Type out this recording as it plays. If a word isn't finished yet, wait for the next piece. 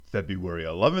February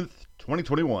 11th,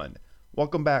 2021.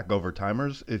 Welcome back,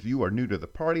 Overtimers. If you are new to the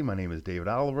party, my name is David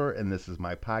Oliver, and this is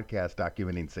my podcast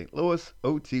documenting St. Louis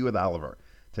OT with Oliver.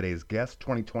 Today's guest,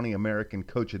 2020 American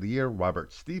Coach of the Year,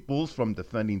 Robert Steeples from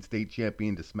defending state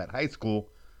champion DeSmet High School,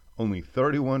 only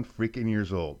 31 freaking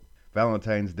years old.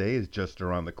 Valentine's Day is just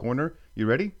around the corner. You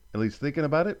ready? At least thinking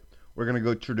about it? We're going to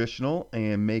go traditional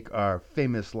and make our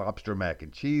famous lobster mac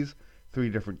and cheese. 3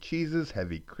 different cheeses,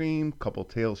 heavy cream, couple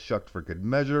tails shucked for good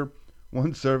measure.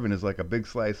 One serving is like a big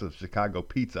slice of Chicago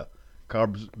pizza.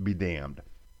 Carbs be damned.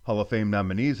 Hall of Fame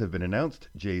nominees have been announced.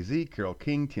 Jay-Z, Carole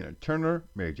King, Tina Turner,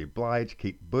 Mary J. Blige,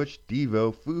 Kate Bush,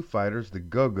 Devo, Foo Fighters, The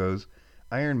Go-Go's,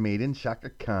 Iron Maiden, Chaka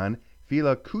Khan,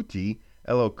 Fela Kuti,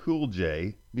 LL Cool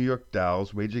J, New York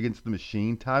Dolls, Rage Against the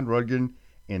Machine, Todd Rundgren,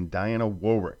 and Diana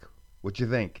Warwick. What you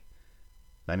think?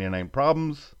 99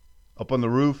 Problems? Up on the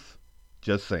Roof?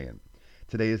 Just saying.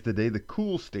 Today is the day the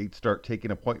cool states start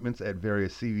taking appointments at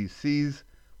various CVCs,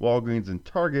 Walgreens, and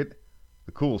Target,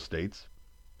 the cool states.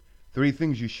 3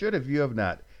 things you should if you have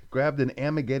not. Grabbed an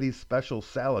Amaghetti's special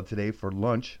salad today for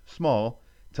lunch, small.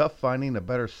 Tough finding a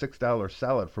better $6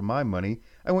 salad for my money.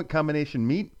 I went combination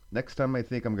meat. Next time I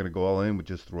think I'm going to go all in with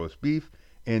just roast beef.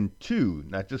 And 2,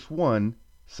 not just 1,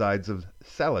 sides of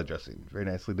salad dressing. Very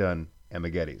nicely done,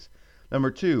 Amaghetti's.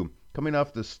 Number 2. Coming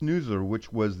off the snoozer,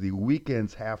 which was the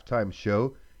weekend's halftime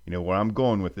show. You know where I'm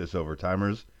going with this,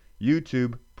 Overtimers.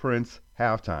 YouTube, Prince,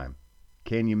 halftime.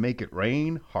 Can you make it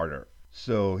rain harder?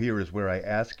 So here is where I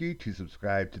ask you to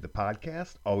subscribe to the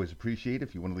podcast. Always appreciate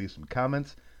if you want to leave some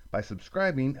comments. By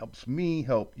subscribing helps me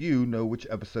help you know which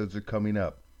episodes are coming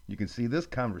up. You can see this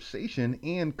conversation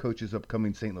and Coach's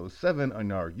upcoming St. Louis 7 on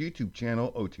our YouTube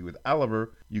channel, OT with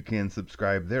Oliver. You can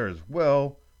subscribe there as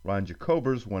well. Ron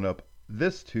Jacobers went up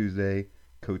this Tuesday,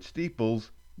 Coach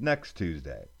Steeples next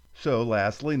Tuesday. So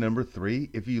lastly, number 3,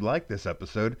 if you like this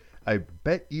episode, I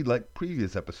bet you like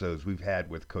previous episodes we've had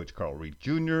with Coach Carl Reed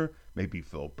Jr., maybe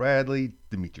Phil Bradley,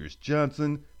 Demetrius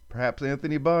Johnson, perhaps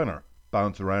Anthony Bonner.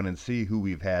 Bounce around and see who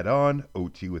we've had on,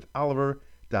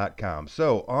 otwitholiver.com.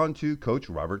 So on to Coach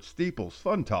Robert Steeples.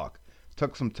 Fun talk.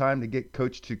 Took some time to get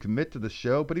Coach to commit to the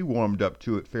show, but he warmed up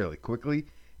to it fairly quickly.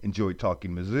 Enjoyed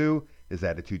talking Mizzou, his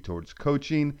attitude towards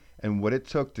coaching, and what it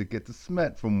took to get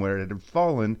DeSmet from where it had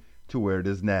fallen to where it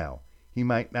is now. He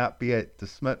might not be at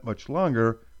DeSmet much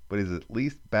longer, but is at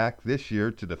least back this year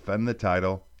to defend the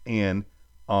title and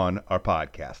on our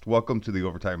podcast. Welcome to the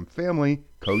Overtime family,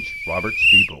 Coach Robert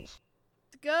Steeples.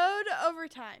 Go to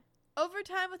Overtime.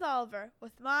 Overtime with Oliver,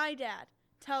 with my dad.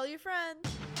 Tell your friends.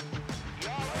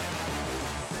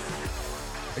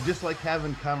 I just like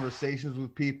having conversations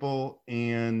with people,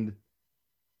 and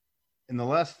in the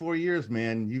last 4 years,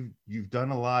 man, you've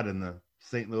done a lot in the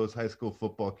St. Louis high school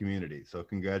football community. So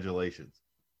congratulations.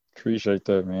 Appreciate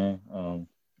that, man.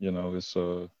 It's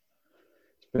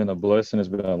been a blessing. It's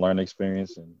been a learning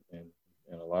experience and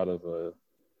a lot of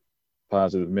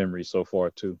positive memories so far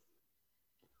too.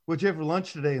 What'd you have for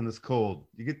lunch today in this cold?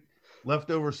 You get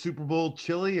leftover Super Bowl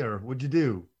chili, or what'd you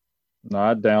do? No,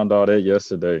 I downed all that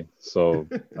yesterday. So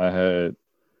I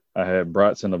had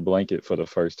brats in a blanket for the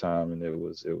first time, and it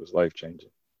was life changing.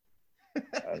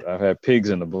 I've had pigs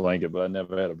in the blanket, but I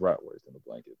never had a bratwurst in the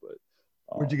blanket. But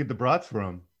where'd you get the brats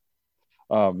from?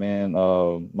 Oh man,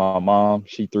 my mom,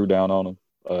 she threw down on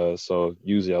them. So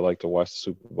usually I like to watch the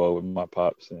Super Bowl with my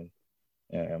pops and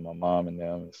my mom and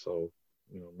them. And so,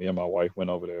 me and my wife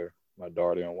went over there, my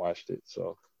daughter, and watched it.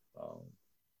 So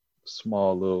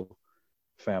small little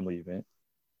family event.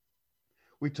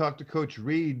 We talked to Coach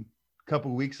Reed a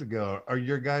couple weeks ago. Are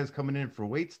your guys coming in for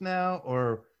weights now,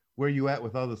 or where are you at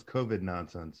with all this COVID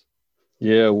nonsense?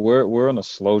 Yeah, we're in a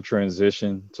slow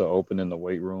transition to opening the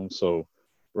weight room. So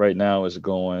right now it was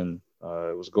going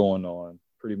on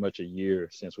pretty much a year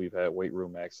since we've had weight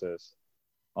room access.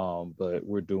 But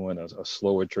we're doing a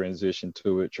slower transition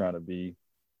to it, trying to be,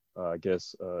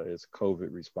 as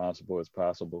COVID responsible as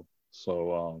possible.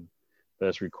 So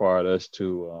that's required us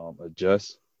to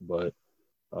adjust. But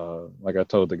like I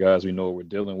told the guys, we know what we're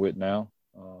dealing with now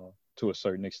to a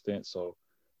certain extent. So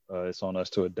it's on us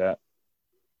to adapt.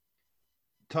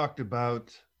 Talked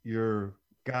about your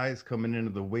guys coming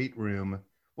into the weight room.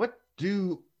 What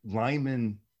do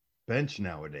linemen bench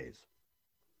nowadays?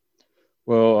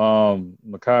 Well,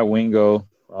 Makai Wingo,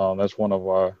 that's one of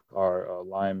our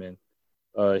linemen.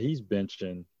 He's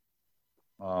benching,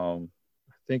 I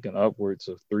think, in upwards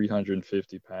of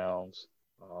 350 pounds,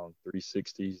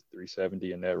 360,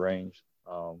 370 in that range.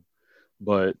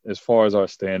 But as far as our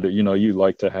standard, you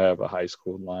like to have a high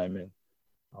school lineman,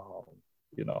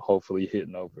 hopefully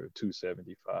hitting over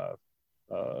 275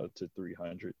 to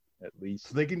 300 at least.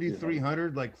 So they can do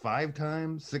 300 like 5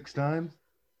 times, 6 times?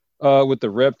 With the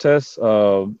rep test,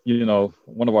 one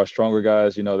of our stronger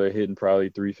guys, they're hitting probably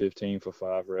 315 for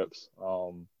 5 reps.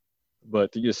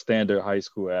 But to your standard high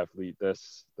school athlete,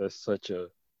 that's such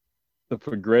the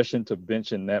progression to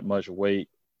benching that much weight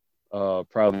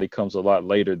probably comes a lot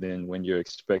later than when you're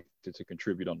expected to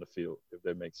contribute on the field, if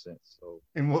that makes sense. So,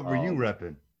 And what were you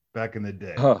repping back in the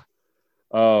day?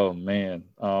 oh man,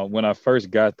 when I first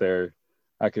got there,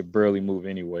 I could barely move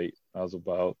any weight. I was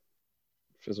about,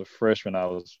 as a freshman, I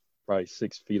was probably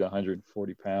 6 feet,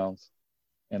 140 pounds,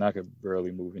 and I could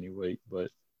barely move any weight. But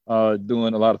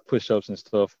doing a lot of push-ups and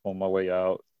stuff on my way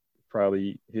out,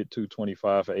 probably hit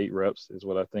 225 for 8 reps is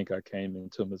what I think I came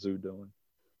into Mizzou doing.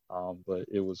 But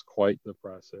it was quite the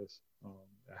process. I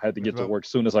had to get to work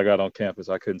soon as I got on campus.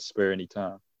 I couldn't spare any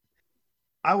time.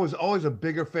 I was always a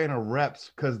bigger fan of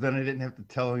reps because then I didn't have to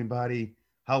tell anybody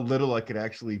how little I could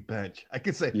actually bench. I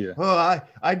could say, Yeah. oh,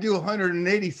 I do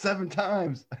 187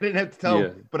 times. I didn't have to tell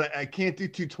them, but I can't do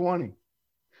 220.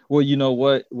 Well, you know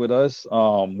what? With us,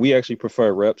 we actually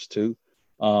prefer reps too.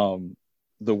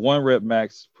 The 1 rep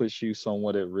max puts you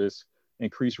somewhat at risk,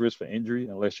 increased risk for injury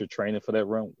unless you're training for that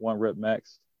 1 rep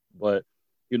max. But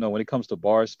when it comes to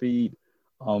bar speed,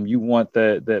 you want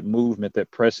that movement,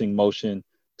 that pressing motion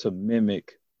to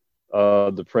mimic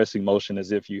the pressing motion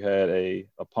as if you had a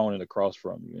opponent across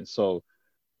from you. And so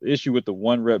the issue with the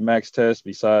 1 rep max test,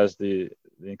 besides the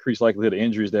increased likelihood of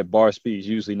injury, is that bar speed is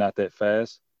usually not that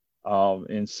fast.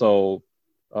 And so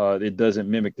it doesn't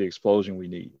mimic the explosion we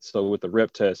need. So with the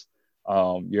rep test,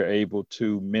 you're able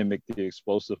to mimic the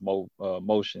explosive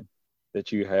motion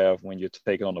that you have when you're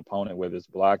taking on an opponent, whether it's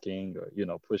blocking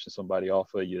or, pushing somebody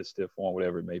off of you, stiff arm,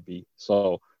 whatever it may be.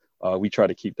 So we try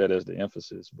to keep that as the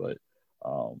emphasis. But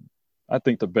I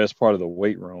think the best part of the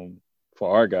weight room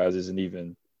for our guys isn't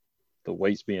even the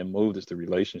weights being moved, it's the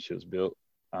relationships built,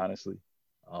 honestly.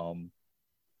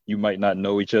 You might not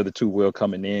know each other too well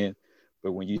coming in,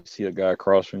 but when you see a guy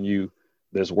across from you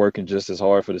that's working just as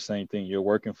hard for the same thing you're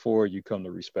working for, you come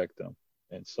to respect them.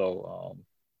 And so,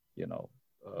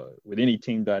 with any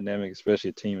team dynamic,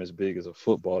 especially a team as big as a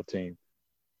football team,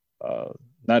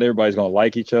 not everybody's going to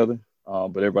like each other,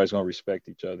 but everybody's going to respect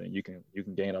each other. And you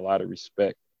can gain a lot of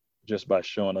respect just by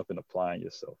showing up and applying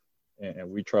yourself. And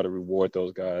we try to reward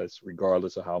those guys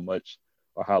regardless of how much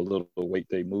or how little weight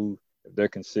they move. If they're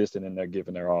consistent and they're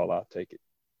giving their all, I'll take it.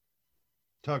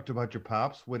 Talked about your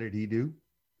pops. What did he do?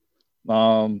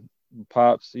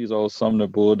 Pops, he's old Sumner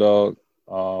Bulldog.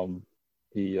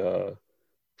 He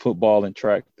football and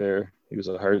track there. He was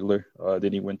a hurdler.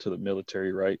 Then he went to the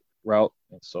military route,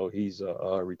 and so he's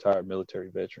a retired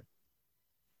military veteran.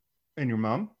 And your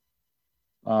mom?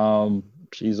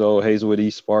 She's old Hazelwood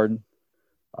East Spartan.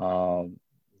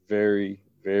 Very,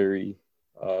 very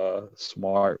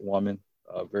smart woman,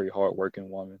 very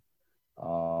hardworking woman.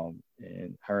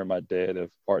 And her and my dad have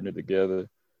partnered together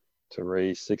to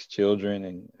raise 6 children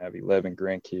and have 11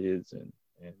 grandkids. And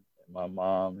my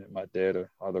mom and my dad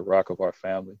are the rock of our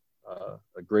family.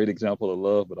 A great example of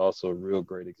love, but also a real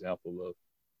great example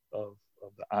of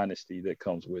the honesty that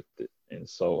comes with it. And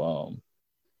so,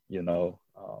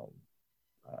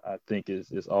 I think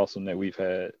it's awesome that we've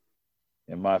had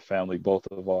in my family, both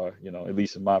of our, at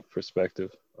least in my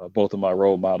perspective, both of my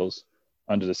role models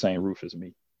under the same roof as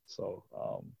me. So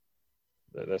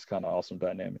that's kind of awesome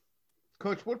dynamic.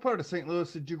 Coach, what part of St.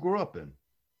 Louis did you grow up in?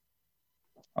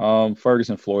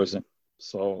 Ferguson, Florissant.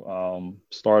 So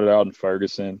started out in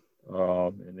Ferguson,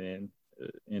 and then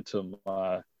into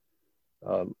my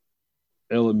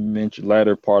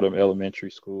latter part of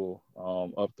elementary school,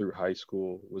 up through high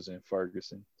school was in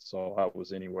Ferguson. So I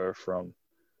was anywhere from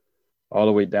all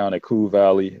the way down at Cool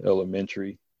Valley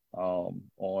Elementary,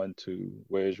 on to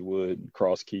Wedgewood and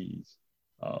Cross Keys.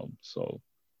 So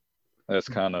that's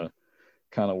kind of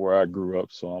where I grew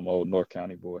up. So I'm an old North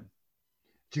County boy.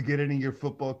 Did you get any of your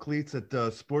football cleats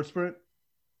at Sports Print?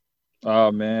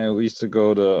 Oh man, we used to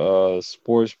go to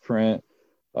Sports Print,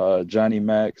 Johnny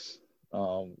Max.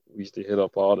 We used to hit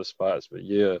up all the spots, but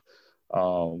yeah,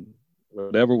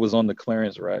 whatever was on the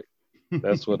clearance rack,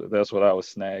 that's what I was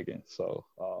snagging. So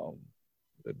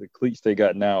the cleats they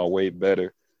got now are way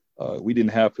better. We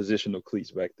didn't have positional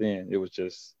cleats back then. It was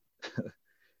just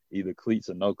either cleats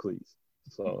or no cleats.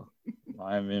 So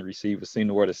linemen and receivers seemed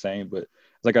to wear the same, but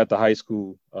as I got to high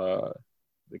school,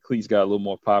 the cleats got a little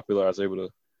more popular. I was able to,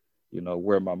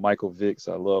 wear my Michael Vicks.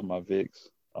 I love my Vicks.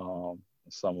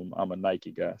 I'm a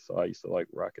Nike guy, so I used to like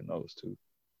rocking those too.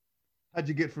 How'd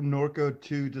you get from Norco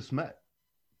to DeSmet?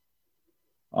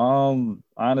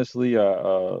 Honestly,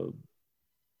 I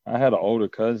had an older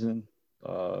cousin,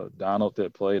 Donald,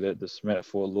 that played at DeSmet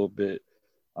for a little bit,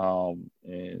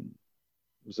 and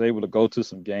was able to go to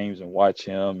some games and watch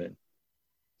him, and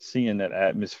seeing that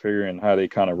atmosphere and how they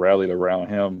kind of rallied around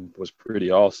him was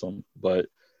pretty awesome. But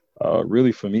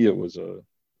really, for me, it was a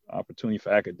opportunity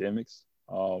for academics.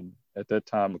 At that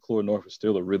time, McClure North was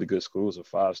still a really good school. It was a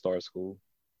 5-star school,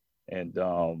 and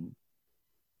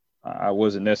I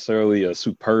wasn't necessarily a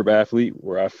superb athlete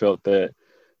where I felt that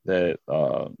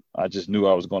I just knew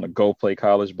I was going to go play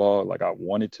college ball like I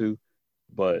wanted to.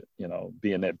 But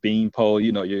being that beanpole,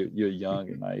 you're young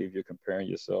and naive. You're comparing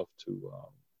yourself to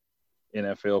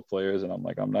NFL players, and I'm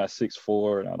like, I'm not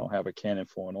 6'4" and I don't have a cannon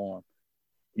for an arm.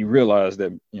 You realize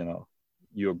that you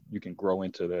can grow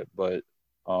into that, but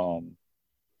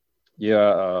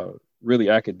really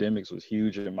academics was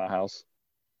huge in my house,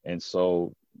 and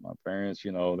so my parents,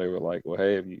 they were like, well,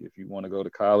 hey, if you want to go to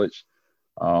college,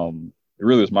 it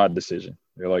really was my decision.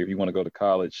 They're like, if you want to go to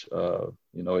college,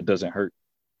 it doesn't hurt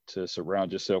to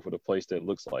surround yourself with a place that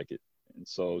looks like it. And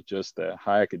so just that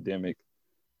high academic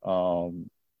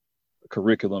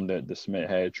curriculum that the Smet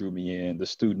had drew me in, the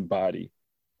student body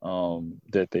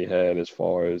that they had as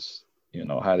far as,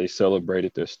 how they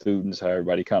celebrated their students, how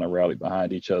everybody kind of rallied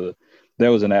behind each other.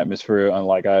 There was an atmosphere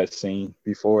unlike I had seen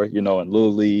before, in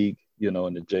Little League, in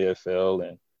the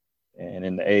JFL and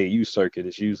in the AAU circuit,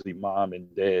 it's usually mom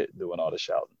and dad doing all the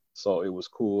shouting. So it was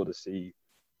cool to see,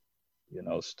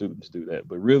 students do that.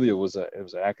 But really, it was an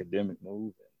academic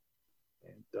move,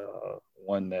 and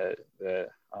one that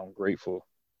I'm grateful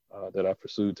that I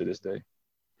pursued to this day.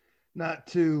 Not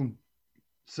to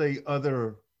say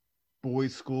other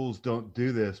boys' schools don't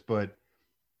do this, but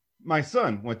my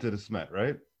son went to the Smet,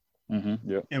 right? Mm-hmm,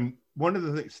 yeah. And one of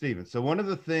the things, Steven, so one of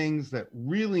the things that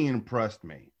really impressed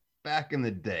me back in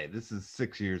the day, this is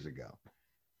 6 years ago,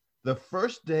 the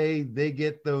first day they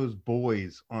get those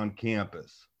boys on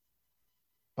campus,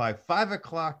 by 5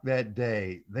 o'clock that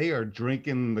day, they are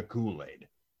drinking the Kool-Aid.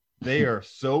 They are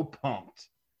so pumped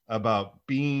about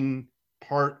being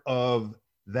part of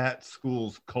that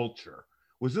school's culture.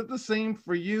 Was it the same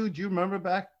for you? Do you remember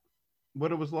back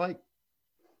what it was like?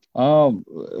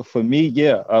 For me,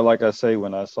 yeah. Like I say,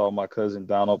 when I saw my cousin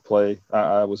Donald play,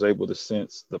 I was able to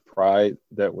sense the pride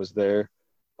that was there.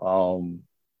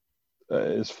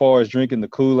 As far as drinking the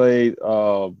Kool-Aid,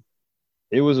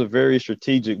 it was a very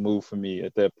strategic move for me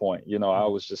at that point. I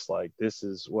was just like, this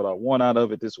is what I want out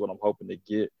of it. This is what I'm hoping to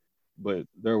get. But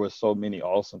there were so many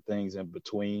awesome things in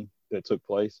between that took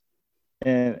place.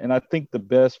 And I think the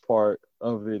best part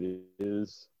of it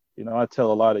is, I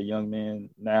tell a lot of young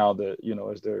men now that,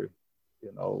 as they're,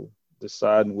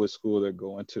 deciding what school they're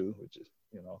going to, which is,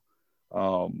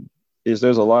 is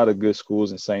there's a lot of good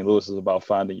schools in St. Louis. Is about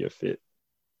finding your fit.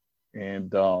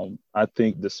 And I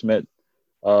think the Smet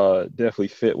definitely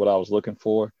fit what I was looking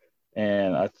for.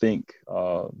 And I think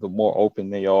the more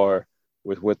open they are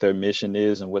with what their mission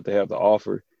is and what they have to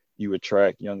offer, you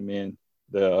attract young men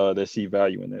that see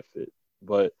value in that fit.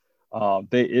 But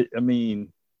at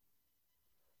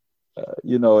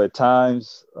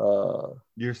times.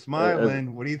 You're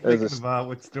smiling. What are you thinking about?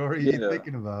 What story are you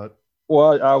thinking about?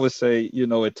 Well, I would say,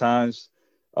 at times,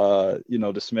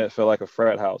 the Smet felt like a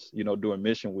frat house, during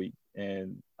mission week.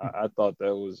 And I thought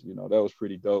that was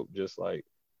pretty dope. Just like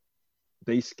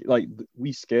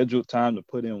we scheduled time to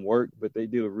put in work, but they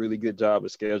did a really good job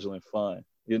of scheduling fun,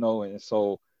 and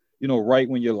so, right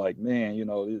when you're like, man,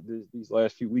 these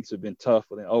last few weeks have been tough,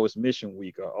 but then, it's mission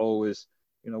week, or, it's,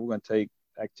 we're going to take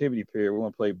activity period. We're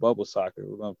going to play bubble soccer.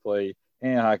 We're going to play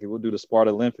hand hockey. We'll do the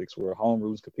Sparta Olympics where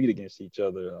homerooms compete against each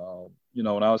other.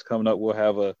 When I was coming up, we'll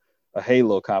have a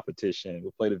Halo competition.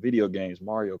 We'll play the video games,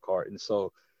 Mario Kart. And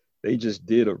so they just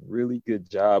did a really good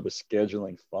job of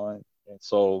scheduling fun. And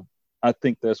so I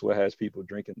think that's what has people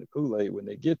drinking the Kool-Aid when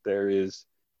they get there is,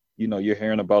 you're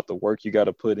hearing about the work you got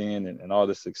to put in and all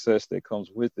the success that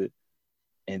comes with it.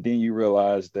 And then you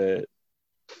realize that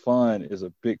fun is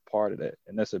a big part of that.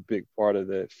 And that's a big part of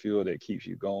that fuel that keeps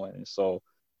you going. And so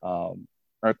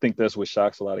I think that's what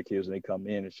shocks a lot of kids when they come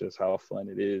in. It's just how fun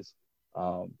it is,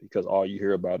 because all you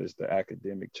hear about is the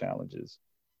academic challenges.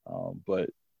 But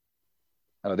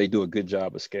they do a good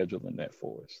job of scheduling that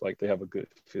for us. Like they have a good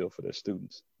feel for their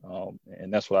students.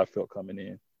 And that's what I felt coming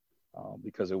in,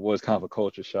 because it was kind of a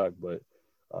culture shock. But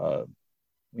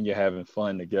when you're having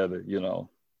fun together,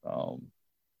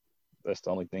 that's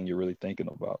the only thing you're really thinking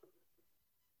about.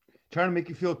 Trying to make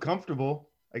you feel comfortable.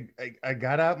 I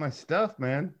got out my stuff,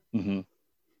 man. Mm-hmm.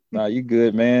 Nah, you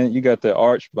good, man. You got the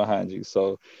arch behind you.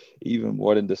 So even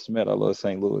more than the Smet, I love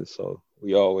St. Louis. So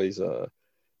we always,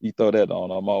 you throw that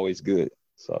on, I'm always good.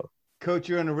 So, Coach,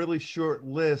 you're on a really short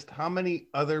list. How many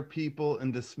other people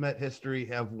in the Smet history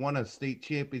have won a state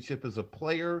championship as a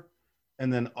player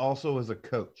and then also as a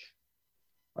coach?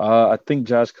 I think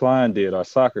Josh Klein did, our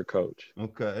soccer coach.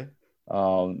 Okay.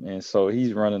 And so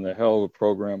he's running a hell of a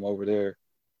program over there.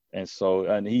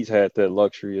 And he's had that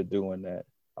luxury of doing that,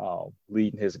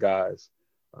 leading his guys,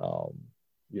 um,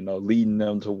 leading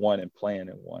them to one and playing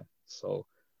in one. So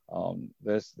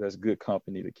that's good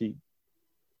company to keep.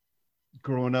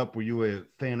 Growing up, were you a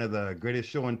fan of the Greatest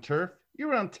Show on Turf? You're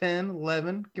around 10,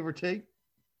 11, give or take.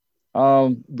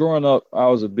 Growing up, I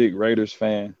was a big Raiders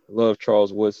fan. Loved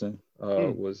Charles Woodson.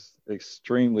 Hmm. Was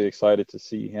extremely excited to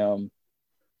see him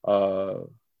uh,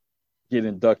 get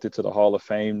inducted to the Hall of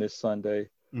Fame this Sunday.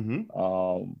 Mm-hmm.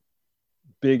 Um,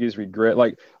 Biggest regret,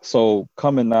 like so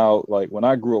coming out, like when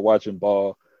I grew up watching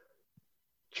ball,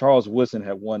 Charles Woodson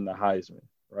had won the Heisman,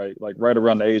 right? Like right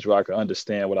around the age where I could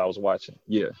understand what I was watching.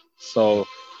 Yeah. So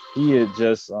he had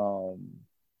just um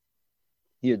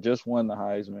he had just won the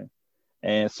Heisman.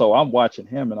 And so I'm watching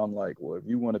him and I'm like, well, if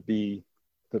you want to be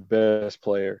the best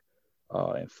player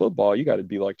in football, you got to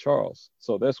be like Charles.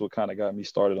 So that's what kind of got me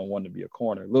started on wanting to be a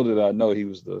corner. Little did I know he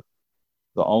was the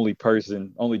only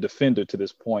defender to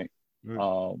this point Mm.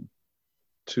 um,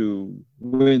 to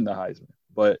win the Heisman.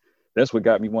 But that's what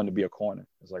got me wanting to be a corner.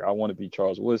 It's like I want to be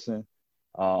Charles Woodson.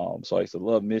 So I used to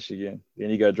love Michigan. Then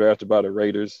he got drafted by the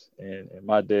Raiders, and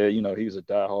my dad, he was a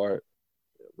diehard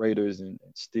Raiders and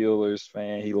Steelers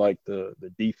fan. He liked the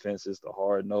defenses, the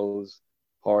hard nosed,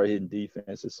 hard hitting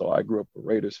defenses. So I grew up a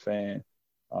Raiders fan.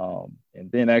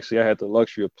 And then actually I had the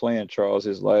luxury of playing Charles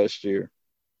his last year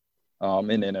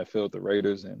in the NFL with the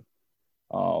Raiders, and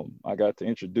I got to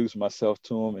introduce myself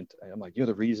to him, and I'm like, "You're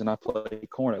the reason I play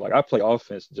corner. Like I play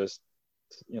offense just,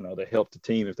 to help the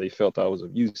team if they felt I was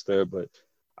of use there, but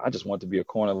I just want to be a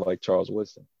corner like Charles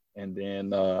Woodson." And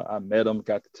then I met him,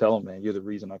 got to tell him, "Man, you're the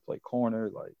reason I play corner.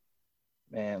 Like,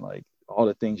 man, like all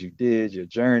the things you did, your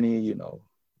journey,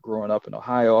 growing up in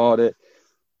Ohio, all that."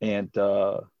 And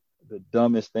the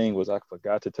dumbest thing was I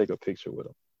forgot to take a picture with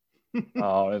him.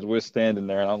 As we're standing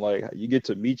there, and I'm like, you get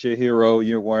to meet your hero.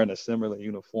 You're wearing a similar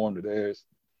uniform to theirs,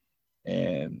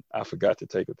 and I forgot to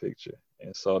take a picture.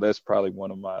 And so that's probably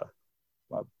one of my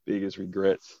biggest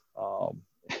regrets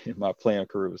in my playing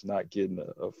career was not getting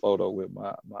a photo with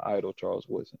my idol Charles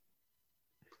Woodson.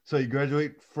 So you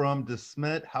graduate from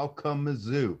DeSmet. How come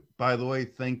Mizzou? By the way,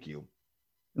 thank you.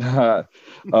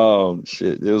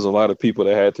 Shit, there was a lot of people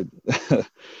that had to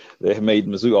that made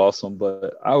Mizzou awesome,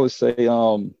 but I would say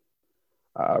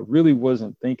I really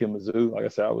wasn't thinking Mizzou. Like I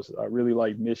said, I really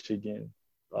like Michigan,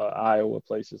 Iowa,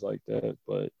 places like that.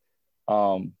 But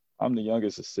I'm the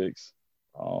youngest of six,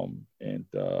 and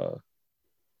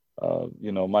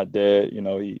my dad,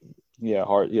 he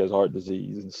has heart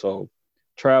disease, and so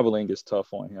traveling is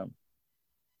tough on him.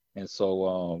 And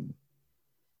so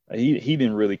he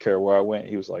didn't really care where I went.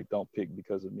 He was like, "Don't pick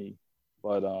because of me."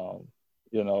 But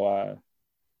you know,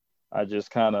 I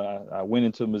just kind of I went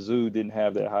into Mizzou, didn't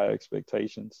have that high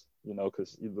expectations,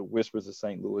 because the whispers of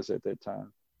St. Louis at that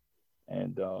time,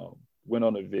 and went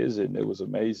on a visit, and it was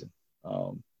amazing.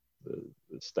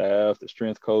 The staff, the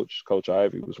strength coach, Coach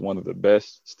Ivy, was one of the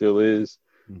best, still is,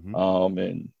 Mm-hmm.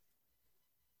 and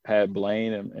had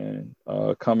Blaine and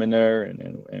coming there,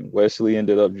 and Wesley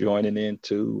ended up joining in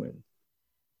too, and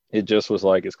it just was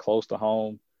like it's close to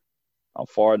home. I'm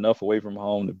far enough away from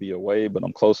home to be away, but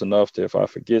I'm close enough to if I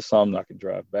forget something, I can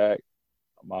drive back.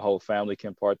 My whole family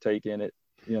can partake in it.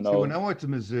 See, when I went to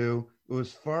Mizzou, it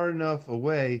was far enough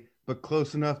away, but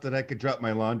close enough that I could drop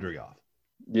my laundry off.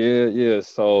 Yeah, yeah.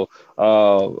 So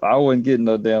I wasn't getting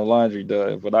no damn laundry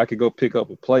done, but I could go pick up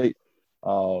a plate.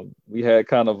 We had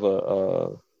kind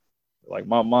of like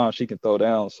my mom, she can throw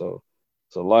down, so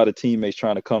it's a lot of teammates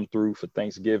trying to come through for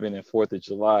Thanksgiving and 4th of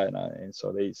July, and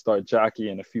so they start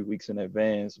jockeying a few weeks in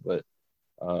advance. But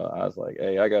I was like,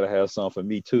 hey, I gotta have some for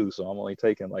me too, so I'm only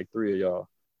taking like 3 of y'all.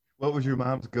 What was your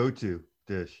mom's go-to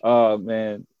dish?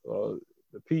 Man, the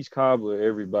peach cobbler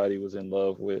everybody was in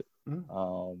love with.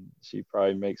 She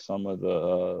probably makes some of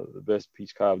the best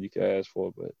peach cobbler you can ask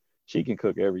for, but she can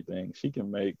cook everything. She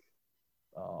can make,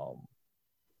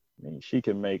 she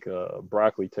can make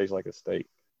broccoli taste like a steak.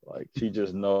 Like she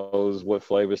just knows what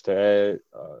flavors to add.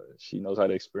 She knows how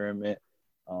to experiment,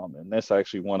 and that's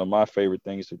actually one of my favorite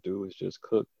things to do is just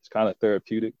cook. It's kind of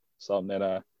therapeutic, something that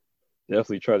I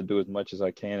definitely try to do as much as I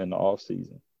can in the off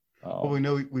season. Well, we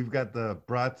know we've got the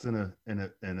brats in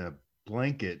a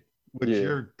blanket. What's Yeah.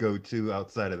 your go-to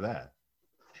outside of that?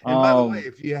 And by the way, Um,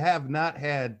 if you have not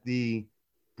had the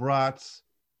brats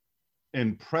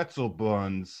and pretzel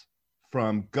buns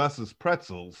from Gus's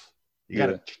Pretzels, you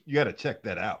gotta check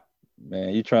that out.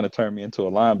 Man, you trying to turn me into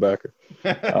a linebacker?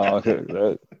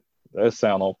 That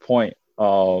sound on point.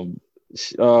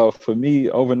 For me,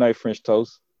 overnight French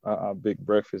toast. I'm a big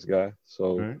breakfast guy.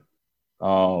 So Right.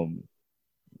 um,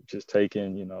 just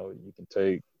taking, you can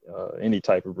take any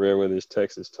type of bread, whether it's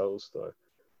Texas toast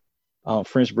or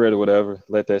French bread or whatever.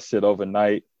 Let that sit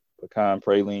overnight, pecan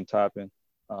praline topping.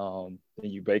 Then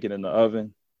you bake it in the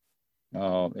oven,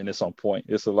 and it's on point.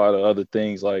 It's a lot of other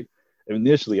things. Like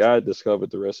initially, I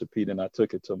discovered the recipe, then I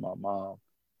took it to my mom,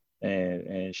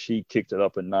 and she kicked it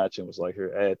up a notch and was like,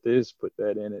 "Here, add this, put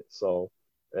that in it." So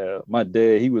my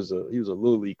dad, he was a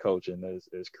little league coach, and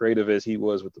as creative as he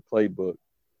was with the playbook,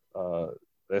 uh,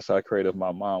 that's how creative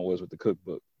my mom was with the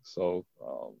cookbook. So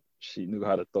she knew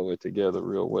how to throw it together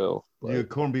real well. You a But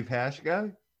corned beef hash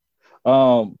guy?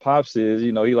 Pops is,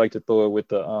 he liked to throw it with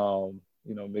the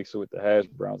mix it with the hash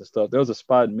browns and stuff. There was a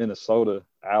spot in Minnesota,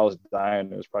 Al's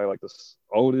Diner. It's probably like the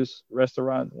oldest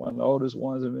restaurant, one of the oldest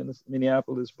ones in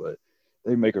Minneapolis, but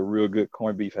they make a real good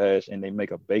corned beef hash and they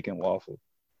make a bacon waffle,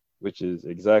 which is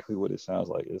exactly what it sounds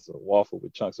like. It's a waffle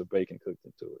with chunks of bacon cooked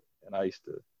into it. And I used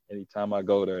to, anytime I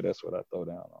go there, that's what I throw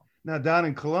down on. Now down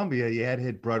in Columbia, you had to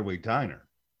hit Broadway Diner.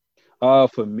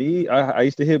 For me, I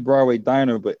used to hit Broadway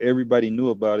Diner, but everybody knew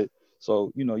about it.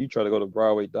 So, you try to go to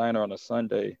Broadway Diner on a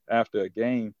Sunday after a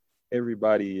game,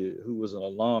 everybody who was an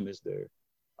alum is there.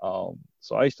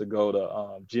 So I used to go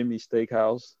to Jimmy's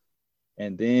Steakhouse,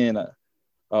 and then it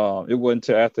wasn't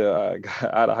until after I got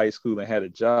out of high school and had a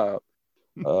job,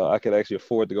 I could actually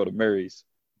afford to go to Mary's,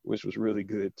 which was really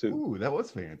good too. Ooh, that was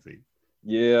fancy.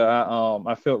 Yeah,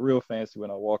 I felt real fancy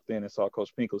when I walked in and saw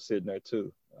Coach Pinkel sitting there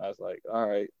too. I was like, all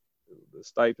right, the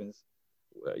stipends.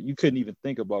 You couldn't even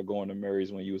think about going to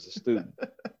Mary's when you was a student.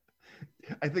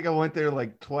 I think I went there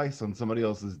like twice on somebody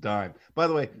else's dime. By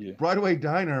the way, Yeah. Broadway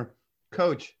Diner,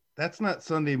 Coach, that's not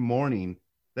Sunday morning.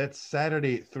 That's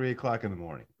Saturday at 3 o'clock in the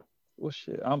morning. Well,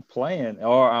 shit, I'm playing,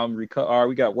 or or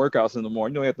we got workouts in the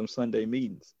morning. We have them Sunday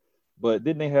meetings, but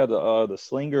didn't they have the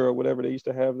slinger or whatever they used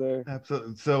to have there?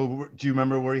 Absolutely. So, do you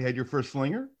remember where you had your first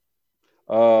slinger?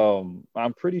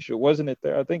 I'm pretty sure wasn't it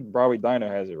there? I think Broadway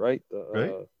Diner has it, right?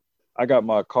 Right. I got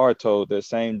my car towed that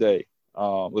same day,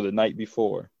 or the night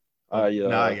before. Now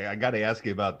I got to ask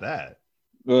you about that.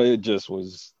 Well, it just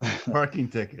was Parking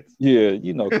tickets. yeah,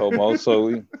 Como. So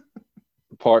we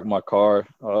parked my car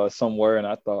somewhere, and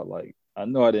I thought like I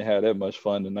know I didn't have that much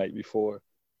fun the night before,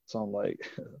 so I'm like,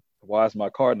 why is my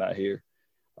car not here?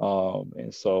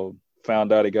 And so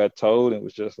found out it got towed, and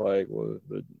was just like, well,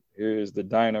 here's the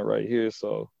diner right here,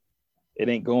 so it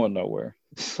ain't going nowhere.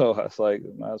 So I was like,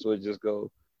 might as well just go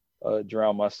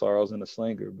drown my sorrows in a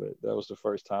slinger. But that was the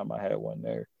first time I had one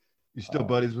there. You still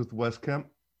buddies with Wes Kemp?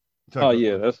 Oh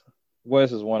yeah, that's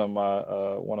Wes is one of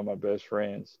my best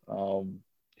friends.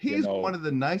 He's one of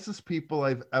the nicest people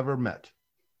I've ever met.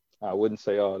 I wouldn't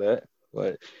say all that,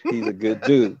 but he's a good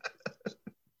dude.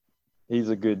 He's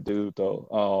a good dude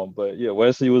though. But yeah,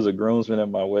 Wesley was a groomsman at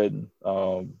my wedding.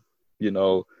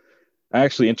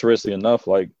 Actually, interestingly enough,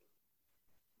 like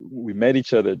we met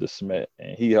each other at the Smet,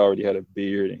 and he already had a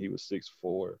beard, and he was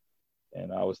 6'4",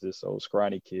 and I was this old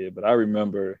scrawny kid. But I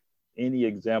remember any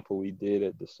example we did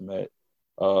at the Smet,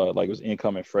 like it was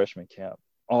incoming freshman camp.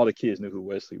 All the kids knew who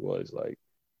Wesley was. Like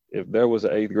if there was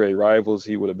an 8th grade rivals,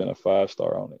 he would have been a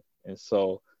 5-star on it. And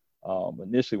so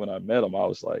initially when I met him, I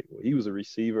was like, well, he was a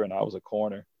receiver and I was a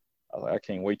corner. I was like, I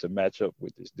can't wait to match up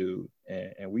with this dude.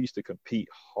 And we used to compete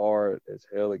hard as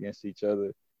hell against each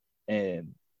other.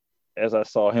 And as I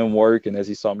saw him work and as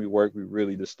he saw me work, we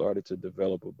really just started to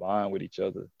develop a bond with each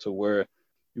other to where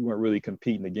we weren't really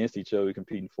competing against each other, we were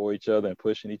competing for each other and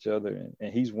pushing each other.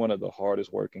 And he's one of the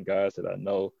hardest working guys that I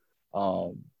know.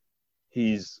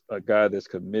 He's a guy that's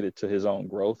committed to his own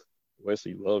growth.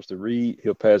 Wesley loves to read.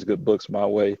 He'll pass good books my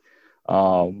way.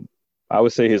 I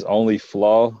would say his only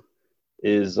flaw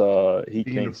is he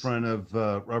being thinks in front of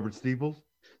Robert Steebles.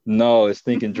 No, it's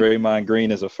thinking Draymond Green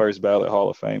is a first ballot Hall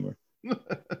of Famer.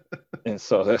 And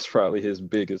so that's probably his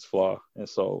biggest flaw. And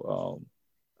so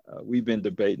we've been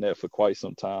debating that for quite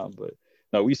some time. But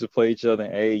no, we used to play each other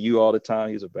in AAU all the time.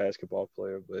 He's a basketball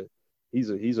player, but he's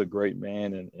a great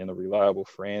man and a reliable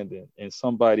friend and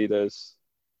somebody that's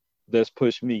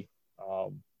pushed me.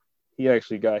 He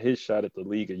actually got his shot at the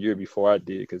league a year before I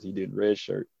did because he did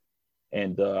redshirt.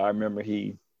 And I remember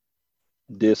he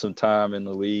did some time in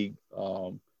the league.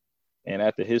 And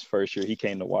after his first year, he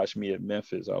came to watch me at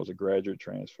Memphis. I was a graduate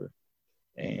transfer.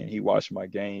 And he watched my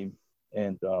game.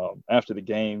 And after the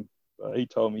game, he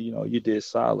told me, you did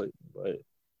solid. But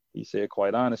he said,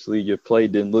 quite honestly, your play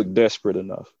didn't look desperate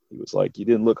enough. He was like, you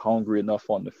didn't look hungry enough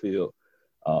on the field.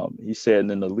 He said,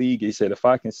 and in the league, he said, if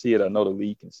I can see it, I know the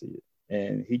league can see it.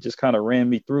 And he just kind of ran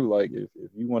me through, like, if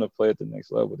you want to play at the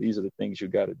next level, these are the things you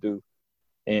got to do.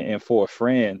 And for a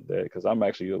friend, because I'm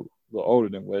actually a little older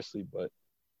than Wesley, but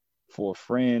for a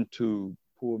friend to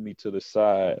pull me to the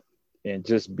side and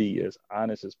just be as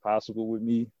honest as possible with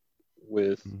me,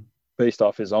 with Mhm. based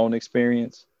off his own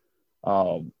experience,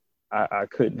 um, I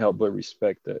couldn't help but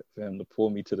respect that, for him to pull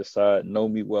me to the side, know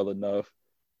me well enough,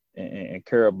 and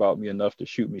care about me enough to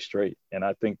shoot me straight. And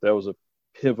I think that was a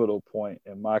pivotal point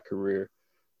in my career,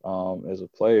 as a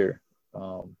player.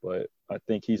 But I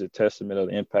think he's a testament of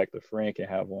the impact a friend can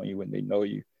have on you when they know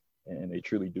you and they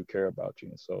truly do care about you.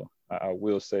 And so I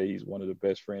will say he's one of the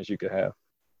best friends you could have,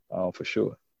 for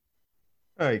sure.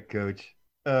 All right, Coach.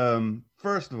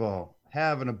 First of all,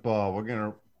 having a ball. We're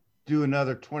gonna do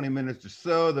another 20 minutes or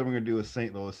so. Then we're gonna do a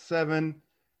St. Louis 7.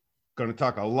 Going to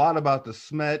talk a lot about the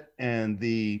Smet and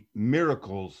the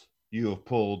miracles you have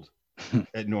pulled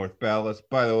at North Dallas.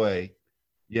 By the way,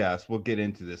 yes, we'll get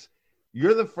into this.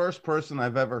 You're the first person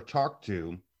I've ever talked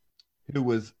to who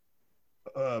was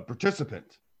a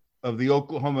participant of the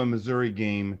Oklahoma Missouri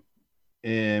game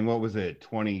in, what was it,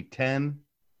 2010?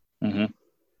 Hmm.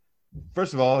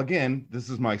 First of all, again, this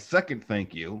is my second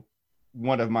thank you.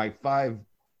 One of my 5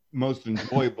 most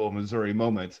enjoyable Missouri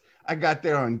moments. I got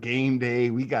there on game day.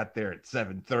 We got there at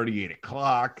 7:30, 8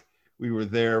 o'clock. We were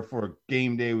there for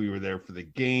game day. We were there for the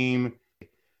game.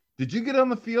 Did you get on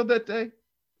the field that day?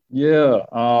 Yeah.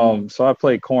 So I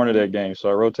played corner that game. So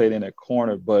I rotated in at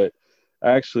corner, but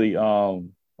actually,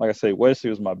 like I say, Wesley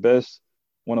was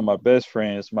one of my best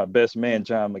friends, my best man,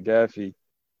 John McGaffey.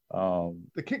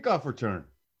 The kickoff return.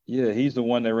 Yeah, he's the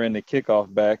one that ran the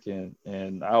kickoff back,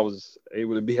 and I was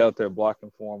able to be out there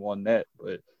blocking for him on that.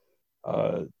 But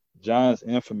John's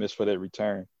infamous for that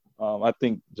return. I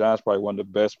think John's probably one of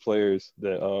the best players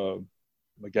that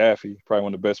McGaffey, probably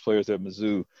one of the best players that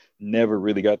Mizzou never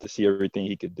really got to see everything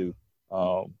he could do,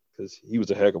 because he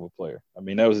was a heck of a player. I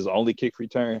mean, that was his only kick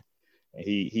return, and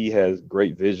he has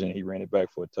great vision. He ran it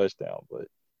back for a touchdown. But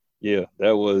yeah,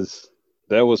 that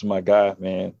was my guy,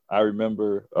 man. I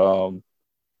remember.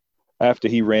 After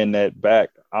he ran that back,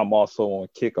 I'm also on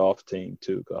kickoff team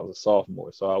too, because I was a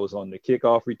sophomore. So I was on the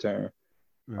kickoff return.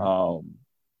 Um,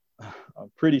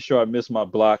 I'm pretty sure I missed my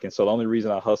block, and so the only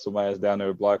reason I hustled my ass down there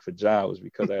to block for John was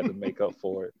because I had to make up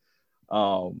for it.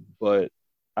 But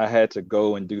I had to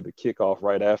go and do the kickoff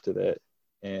right after that,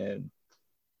 and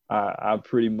I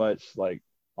pretty much like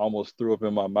almost threw up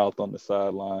in my mouth on the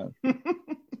sideline.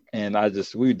 And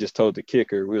we just told the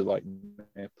kicker, we were like,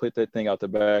 man, put that thing out the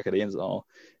back of the end zone.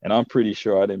 And I'm pretty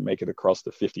sure I didn't make it across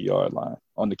the 50-yard line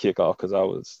on the kickoff, because I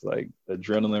was like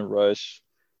adrenaline rush,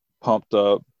 pumped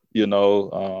up, you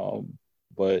know.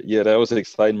 But yeah, that was an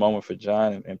exciting moment for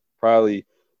John, and probably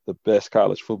the best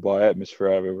college football atmosphere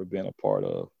I've ever been a part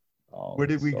of. Where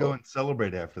did we go and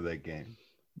celebrate after that game?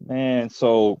 Man,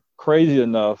 so crazy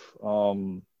enough,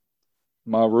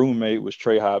 my roommate was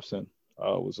Trey Hobson.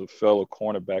 Was a fellow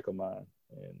cornerback of mine,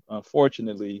 and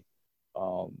unfortunately,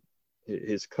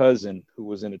 his cousin, who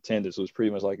was in attendance, who was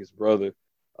pretty much like his brother,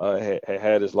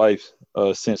 had his life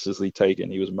senselessly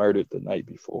taken. He was murdered the night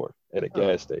before at a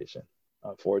gas station,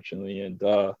 unfortunately. And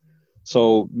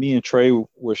so me and Trey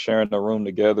were sharing a room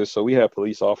together. So we had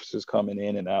police officers coming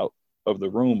in and out of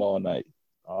the room all night.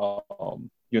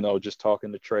 Just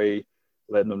talking to Trey,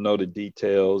 letting him know the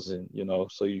details, and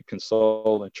so you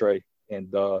consoling Trey.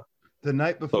 And the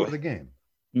night before the game.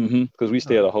 Because we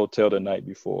stayed at a hotel the night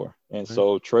before. And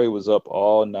so Trey was up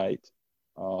all night,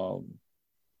 and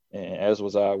as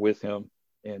was I with him.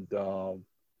 And,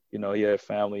 he had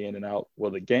family in and out.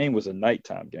 Well, the game was a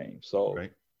nighttime game. So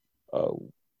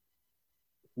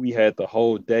we had the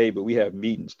whole day, but we had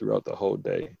meetings throughout the whole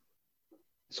day.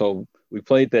 So we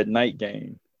played that night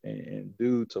game. And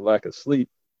due to lack of sleep,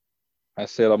 I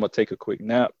said, I'm going to take a quick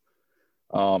nap.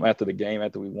 After the game,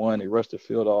 after we won, they rushed the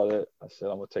field, all that. I said,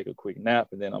 I'm going to take a quick nap,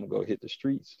 and then I'm going to go hit the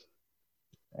streets.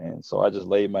 And so I just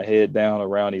laid my head down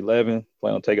around 11,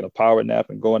 planning on taking a power nap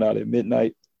and going out at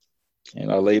midnight.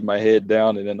 And I laid my head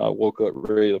down, and then I woke up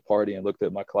ready to party and looked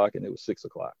at my clock, and it was 6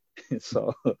 o'clock. And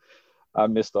so I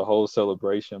missed the whole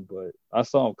celebration, but I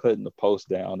saw him cutting the post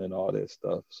down and all that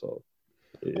stuff. So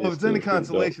if it's any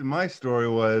consolation, my story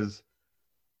was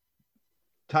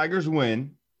Tigers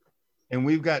win. And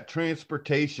we've got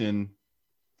transportation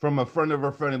from a friend of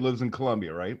our friend who lives in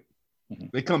Columbia, right? Mm-hmm.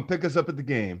 They come pick us up at the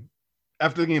game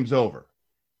after the game's over.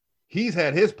 He's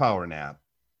had his power nap,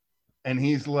 and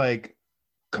he's like,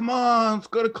 come on, let's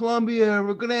go to Columbia.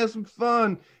 We're going to have some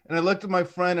fun. And I looked at my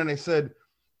friend, and I said,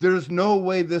 there's no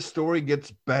way this story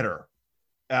gets better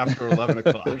after 11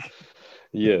 o'clock.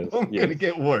 Yes. I'm going to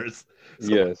get worse. So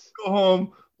yes. Go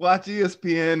home, watch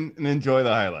ESPN, and enjoy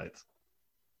the highlights.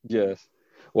 Yes.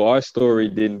 Well, our story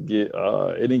didn't get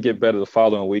better the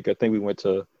following week. I think we went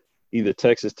to either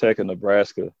Texas Tech or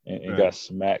Nebraska and got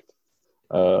smacked.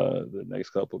 the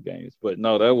next couple games. But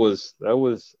no, that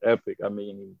was epic. I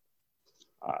mean,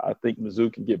 I think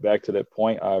Mizzou can get back to that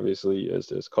point, obviously, as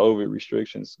COVID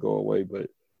restrictions go away. But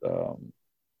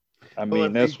I Well,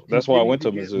 mean, if they that's why I went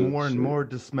continue to to get Mizzou. more and Shit. more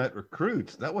DeSmet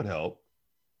recruits, that would help.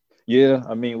 Yeah,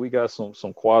 I mean, we got some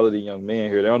quality young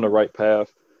men here. They're on the right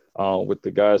path with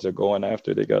the guys they're going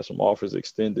after. They got some offers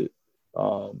extended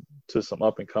to some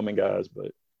up and coming guys.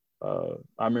 But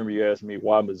I remember you asked me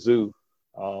why Mizzou.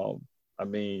 I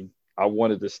mean, I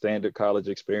wanted the standard college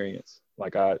experience.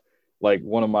 Like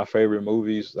one of my favorite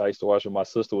movies I used to watch with my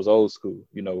sister was Old School,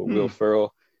 with Will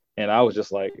Ferrell, and I was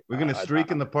just like, We're gonna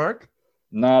streak in the park?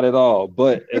 not at all.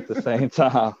 But at the same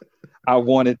time, I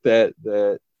wanted that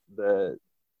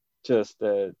just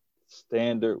that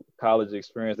standard college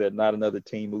experience, that not another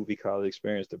teen movie college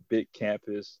experience, the big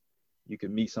campus. You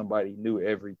can meet somebody new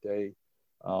every day.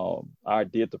 I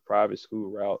did the private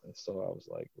school route, and so I was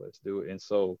like, let's do it. And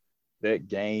so that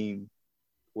game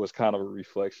was kind of a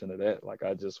reflection of that. Like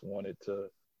I just wanted to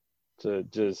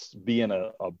just be in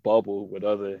a bubble with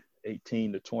other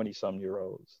 18 to 20 some year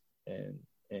olds and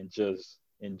just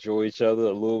enjoy each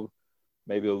other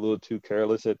maybe a little too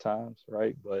careless at times,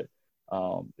 right? But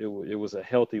it was a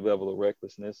healthy level of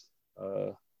recklessness.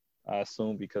 I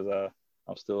assume because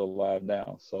I'm still alive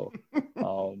now, so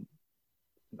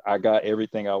I got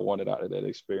everything I wanted out of that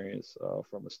experience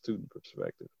from a student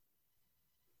perspective.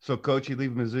 So, Coach, you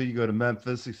leave Mizzou, you go to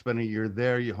Memphis, you spend a year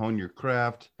there, you hone your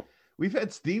craft. We've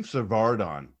had Steve Savard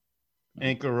on,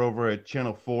 anchor over at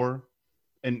Channel 4,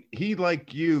 and he,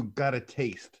 like you, got a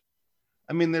taste.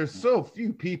 I mean, there's so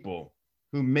few people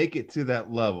who make it to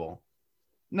that level.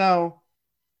 Now,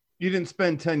 you didn't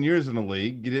spend 10 years in the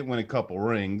league. You didn't win a couple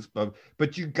rings, but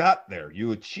you got there.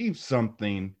 You achieved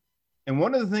something. And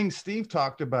one of the things Steve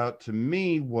talked about to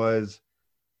me was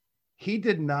he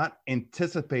did not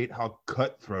anticipate how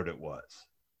cutthroat it was.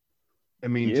 I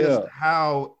mean, just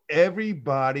how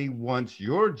everybody wants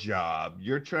your job.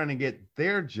 You're trying to get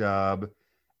their job,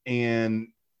 and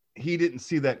he didn't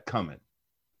see that coming.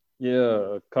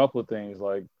 Yeah, a couple of things.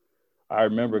 Like I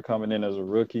remember coming in as a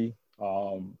rookie,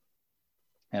 and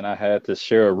I had to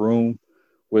share a room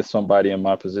with somebody in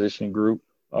my position group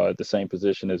at the same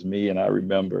position as me. And I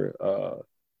remember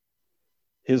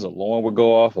his alarm would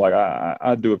go off. Like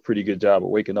I do a pretty good job of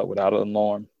waking up without an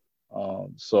alarm.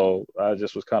 So I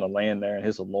just was kind of laying there and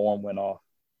his alarm went off.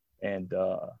 And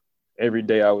every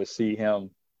day I would see him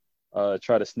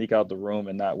try to sneak out the room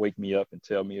and not wake me up and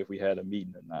tell me if we had a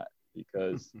meeting or not,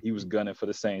 because he was gunning for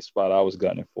the same spot I was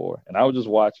gunning for. And I was just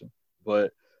watching.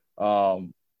 But I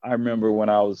remember when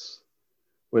I was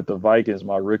with the Vikings,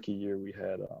 my rookie year, we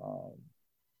had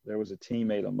there was a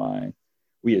teammate of mine.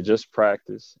 We had just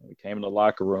practiced and we came in the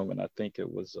locker room, and I think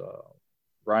it was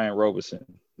Brian Robeson,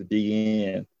 the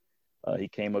DN. He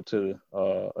came up to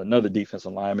another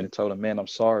defensive lineman and told him, "Man, I'm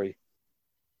sorry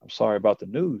about the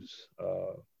news."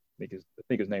 I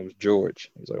think his name was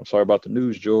George. He's like, "I'm sorry about the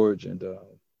news, George." And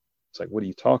it's like, "What are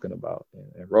you talking about?"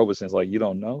 And Robeson's like, "You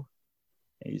don't know?"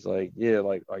 And he's like, "Yeah,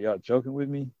 like, are y'all joking with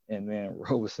me?" And then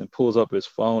Robeson pulls up his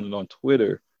phone, and on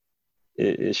Twitter,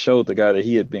 it showed the guy that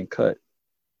he had been cut.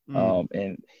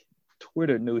 And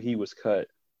Twitter knew he was cut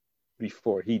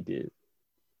before he did.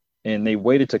 And they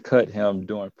waited to cut him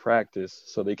during practice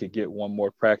so they could get one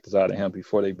more practice out of him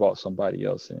before they brought somebody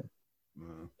else in.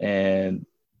 And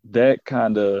that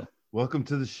kind of... Welcome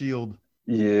to the Shield.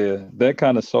 Yeah, that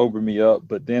kind of sobered me up.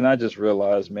 But then I just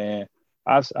realized, man,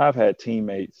 I've had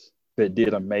teammates that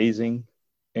did amazing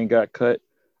and got cut.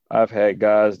 I've had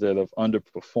guys that have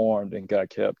underperformed and got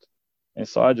kept. And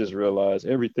so I just realized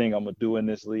everything I'm going to do in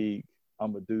this league,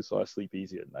 I'm going to do so I sleep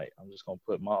easy at night. I'm just going to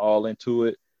put my all into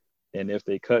it. And if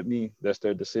they cut me, that's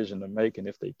their decision to make. And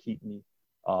if they keep me,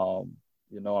 I'm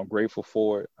grateful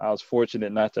for it. I was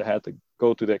fortunate not to have to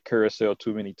go through that carousel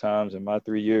too many times in my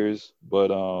 3 years, but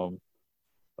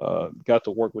got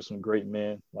to work with some great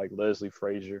men like Leslie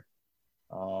Frazier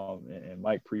and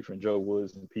Mike Prefer and Joe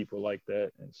Woods and people like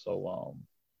that. And so,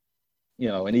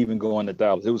 and even going to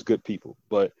Dallas, it was good people,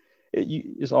 but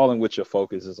it's all in what your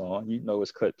focus is on.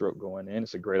 It's cutthroat going in.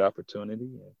 It's a great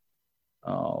opportunity.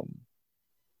 And,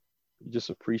 you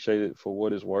just appreciate it for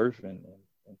what it's worth and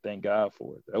thank God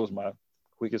for it. That was my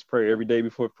quickest prayer every day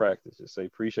before practice. Just say,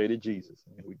 appreciate it, Jesus.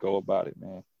 And we go about it,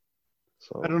 man.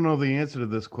 So I don't know the answer to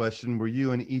this question. Were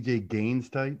you and EJ Gaines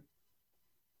tight?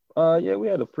 Yeah, we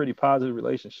had a pretty positive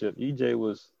relationship. EJ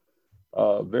was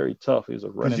very tough. He was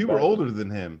a running back. Because you were older than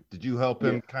him. Did you help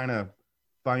him kind of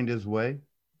find his way?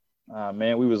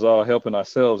 Man, we was all helping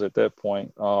ourselves at that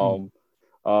point.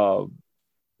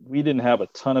 We didn't have a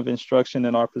ton of instruction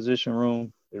in our position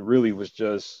room. It really was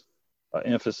just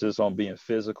emphasis on being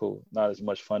physical, not as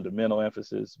much fundamental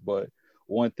emphasis. But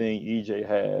one thing EJ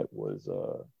had was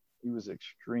he was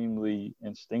extremely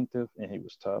instinctive and he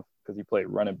was tough because he played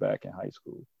running back in high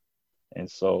school. And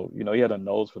so, he had a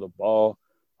nose for the ball.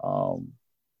 Um,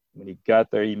 when he got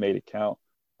there, he made it count.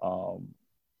 Um,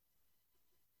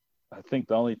 I think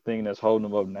the only thing that's holding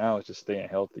him up now is just staying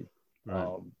healthy. Right.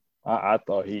 I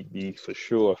thought he'd be for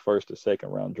sure a first or second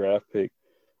round draft pick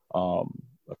a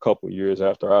couple years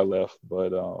after I left,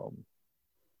 but I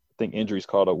think injuries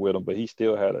caught up with him. But he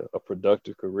still had a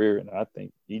productive career, and I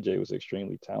think EJ was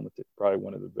extremely talented, probably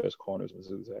one of the best corners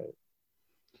Mizzou's had.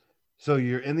 So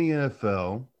you're in the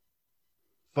NFL,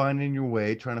 finding your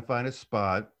way, trying to find a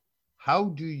spot. How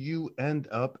do you end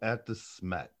up at the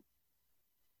Smet?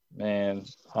 Man,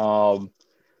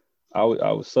 I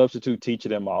was substitute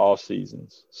teaching in my off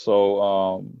seasons.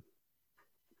 So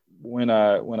when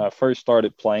I first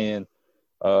started playing,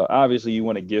 obviously you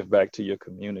want to give back to your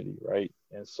community, right?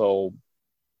 And so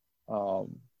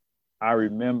um, I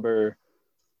remember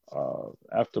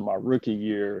after my rookie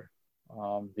year,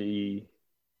 the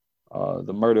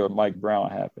murder of Mike Brown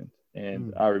happened,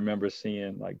 and I remember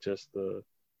seeing like just the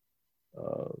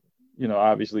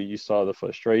obviously you saw the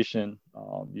frustration,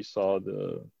 you saw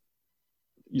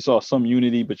some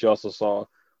unity, but you also saw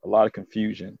a lot of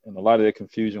confusion, and a lot of that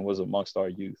confusion was amongst our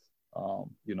youth.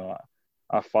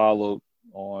 I followed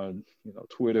on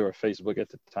Twitter or Facebook at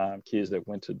the time kids that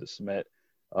went to the Smet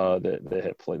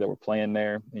that were playing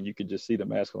there, and you could just see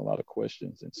them asking a lot of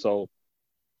questions. And so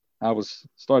I was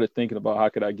started thinking about how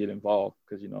could I get involved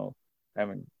because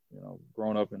having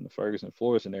grown up in the Ferguson,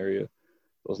 Florissant area,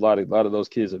 there's a lot of those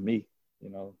kids are me,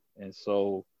 and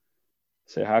so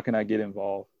I said how can I get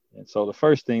involved? And so the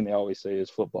first thing they always say is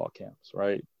football camps,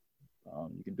 right?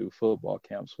 You can do football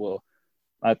camps. Well,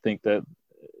 I think that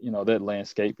that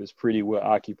landscape is pretty well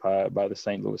occupied by the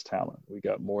St. Louis talent. We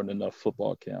got more than enough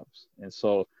football camps. And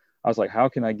so I was like, how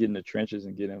can I get in the trenches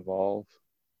and get involved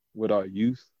with our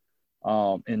youth?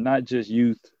 And not just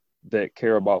youth that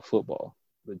care about football,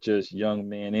 but just young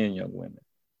men and young women.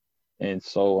 And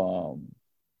so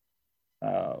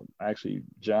actually,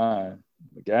 John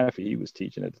McGaffey, he was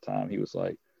teaching at the time. He was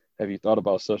like, have you thought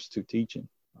about substitute teaching?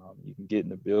 You can get in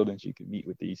the buildings, you can meet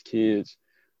with these kids,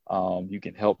 you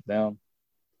can help them.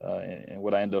 And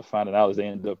what I ended up finding out is they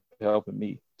ended up helping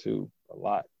me too a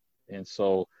lot. And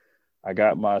so I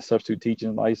got my substitute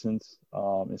teaching license.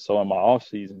 And so in my off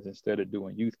seasons, instead of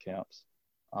doing youth camps,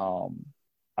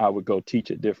 I would go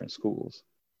teach at different schools.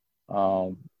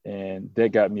 And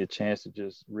that got me a chance to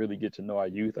just really get to know our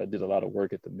youth. I did a lot of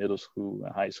work at the middle school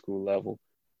and high school level.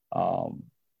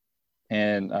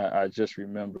 And I just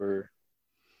remember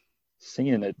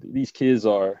seeing that these kids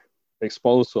are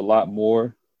exposed to a lot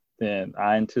more than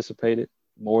I anticipated,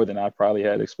 more than I probably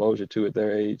had exposure to at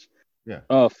their age.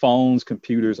 Yeah. Phones,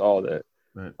 computers, all that.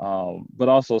 Right. But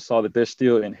also saw that they're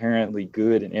still inherently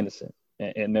good and innocent,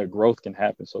 and their growth can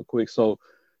happen so quick. So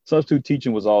substitute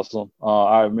teaching was awesome.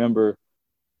 I remember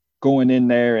going in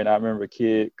there, and I remember a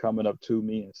kid coming up to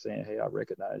me and saying, "Hey, I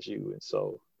recognize you." And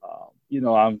so,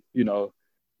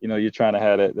 you're trying to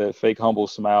have that fake humble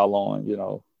smile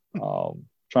on,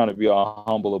 trying to be all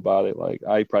humble about it. Like,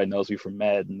 he probably knows me from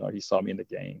Madden or he saw me in the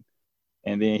game.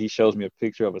 And then he shows me a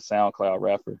picture of a SoundCloud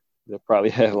rapper that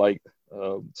probably had like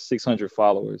 600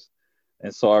 followers.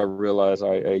 And so I realized,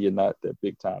 all right, hey, you're not that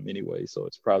big time anyway. So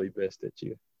it's probably best that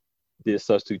you did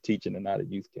substitute teaching and not a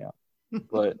youth camp.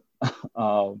 But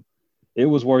it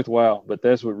was worthwhile. But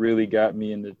that's what really got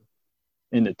me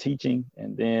into teaching.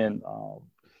 And then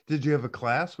did you have a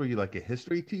class? Were you like a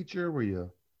history teacher? Were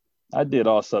you? I did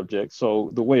all subjects.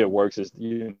 So the way it works is,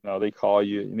 they call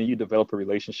you, and then you develop a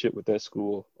relationship with that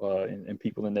school and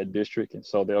people in that district. And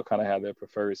so they'll kind of have their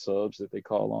preferred subs that they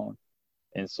call on.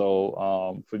 And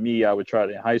so for me, I would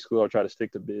in high school, I would try to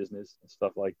stick to business and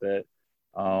stuff like that.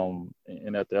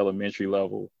 And at the elementary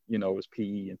level, it was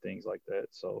PE and things like that.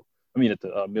 So, at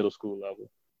the middle school level,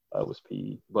 it was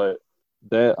PE. But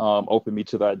that opened me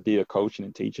to the idea of coaching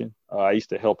and teaching. I used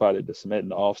to help out at the Smet in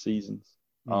the off seasons.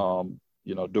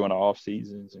 During the off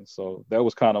seasons. And so that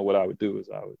was kind of what I would do is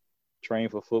I would train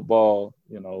for football,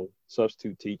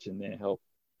 substitute teach, and then help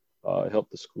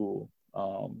the school.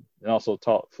 And also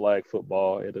taught flag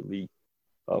football at Elite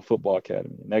Football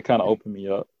Academy. And that kind of opened me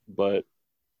up. But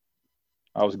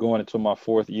I was going into my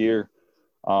fourth year.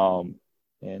 And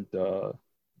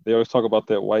they always talk about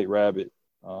that white rabbit.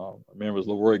 I remember it was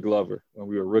Leroy Glover when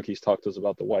we were rookies talked to us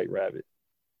about the white rabbit.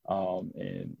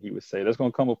 And he would say, there's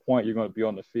going to come a point you're going to be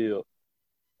on the field.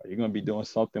 You're going to be doing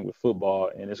something with football,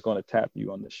 and it's going to tap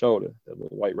you on the shoulder. That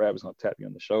little white rabbit's going to tap you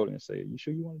on the shoulder and say, you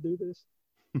sure you want to do this?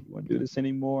 You want to do this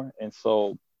anymore? And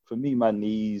so for me, my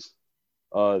knees,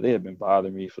 they had been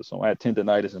bothering me for some. I had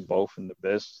tendonitis in both, and the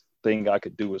best thing I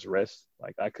could do was rest.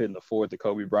 Like I couldn't afford the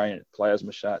Kobe Bryant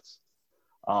plasma shots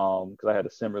because I had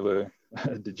a similar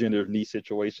degenerative knee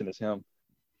situation as him.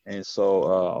 And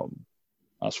so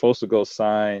I was supposed to go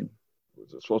sign.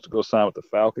 Was supposed to go sign with the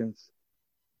Falcons,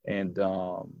 and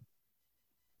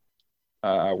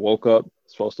I woke up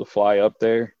supposed to fly up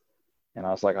there, and I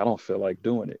was like, I don't feel like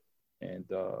doing it. And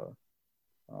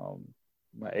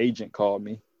my agent called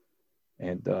me,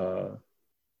 and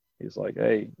he's like,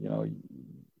 hey,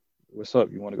 what's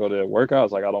up? You want to go to that workout? I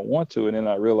was like, I don't want to. And then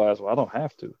I realized, well, I don't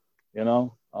have to,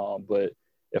 but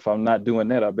if I'm not doing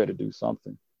that, I better do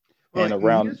something. Well,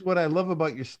 and here's what I love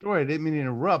about your story. I didn't mean to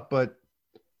interrupt, but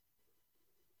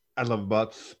I love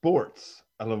about sports.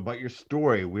 I love about your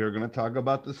story. We are going to talk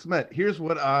about the Smet. Here's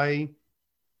what I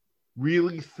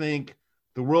really think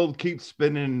the world keeps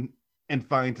spinning and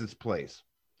finds its place.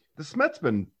 The Smet's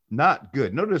been not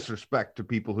good. No disrespect to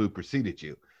people who preceded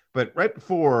you, but right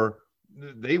before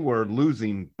they were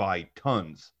losing by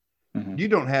tons. Mm-hmm. You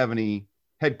don't have any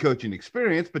head coaching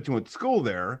experience, but you went to school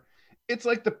there. It's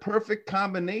like the perfect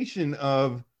combination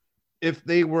of if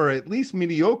they were at least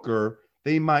mediocre,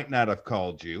 they might not have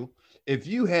called you. If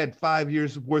you had 5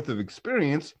 years worth of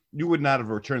experience, you would not have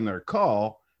returned their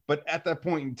call. But at that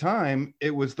point in time, it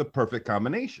was the perfect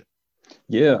combination.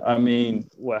 Yeah, I mean,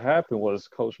 what happened was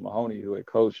Coach Mahoney, who had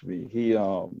coached me, he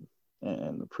in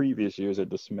the previous years at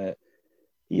the Smet,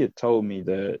 he had told me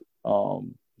that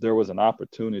there was an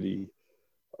opportunity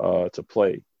to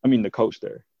play. I mean, the coach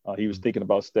there. He was thinking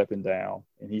about stepping down,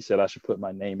 and he said I should put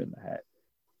my name in the hat.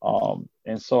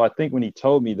 And so I think when he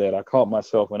told me that, I caught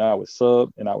myself when I was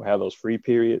sub and I would have those free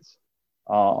periods.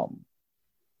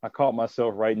 I caught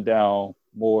myself writing down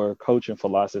more coaching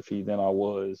philosophy than I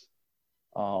was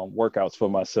workouts for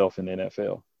myself in the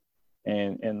NFL.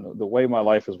 And the way my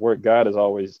life has worked, God has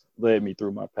always led me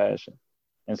through my passion.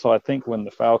 And so I think when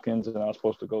the Falcons and I was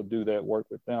supposed to go do that work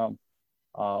with them,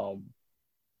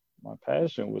 my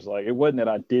passion was like, it wasn't that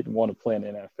I didn't want to play in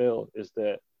the NFL, it's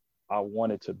that I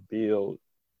wanted to build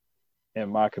in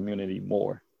my community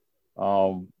more.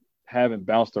 Having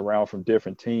bounced around from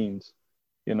different teams,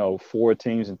 4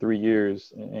 teams in 3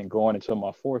 years and going into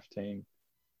my 4th team,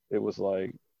 it was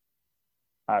like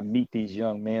I meet these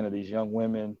young men or these young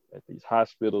women at these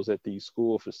hospitals, at these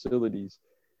school facilities,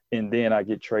 and then I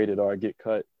get traded or I get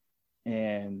cut.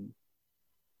 And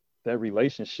that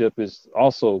relationship is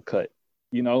also cut,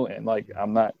 and like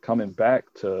I'm not coming back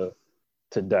to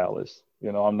Dallas.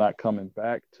 I'm not coming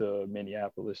back to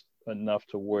Minneapolis enough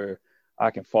to where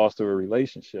I can foster a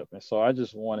relationship. And so I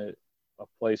just wanted a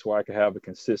place where I could have a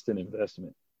consistent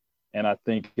investment. And I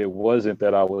think it wasn't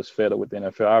that I was fed up with the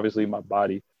NFL. Obviously, my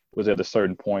body was at a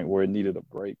certain point where it needed a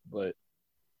break, but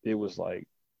it was like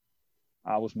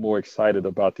I was more excited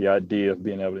about the idea of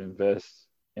being able to invest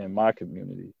in my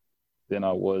community than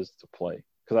I was to play,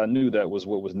 because I knew that was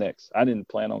what was next. I didn't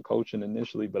plan on coaching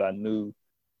initially, but I knew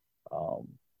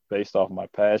based off my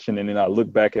passion. And then I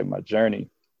look back at my journey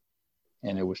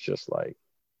and it was just like,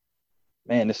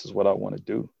 man, this is what I want to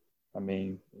do. I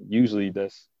mean, usually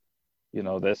that's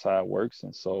how it works.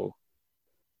 And so,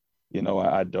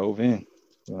 I dove in,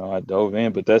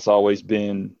 but that's always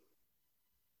been,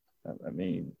 I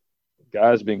mean,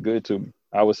 God's been good to me.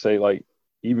 I would say, like,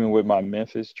 even with my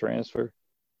Memphis transfer,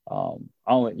 I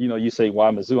only, you say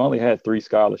why Mizzou, I only had 3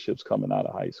 scholarships coming out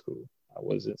of high school. I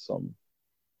wasn't some,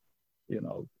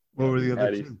 what were the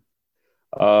other 2?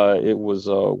 It was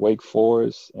Wake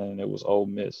Forest and it was Ole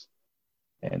Miss.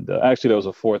 And actually there was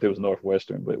a 4th, it was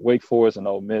Northwestern, but Wake Forest and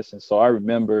Ole Miss. And so I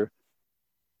remember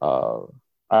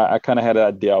I kind of had an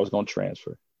idea I was going to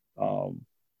transfer.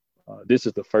 This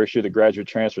is the first year the graduate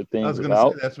transfer thing was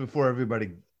out. Say, that's before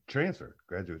everybody transferred,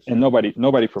 graduates. And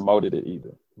nobody promoted it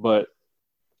either. But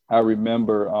I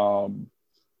remember, I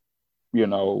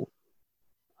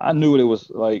knew it was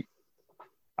like,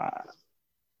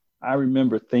 I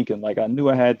remember thinking, like, I knew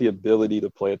I had the ability to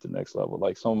play at the next level.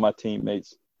 Like, some of my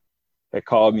teammates had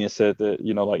called me and said that,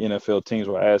 like NFL teams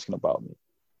were asking about me.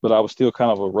 But I was still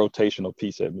kind of a rotational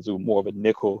piece at Mizzou, more of a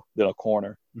nickel than a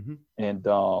corner. Mm-hmm. And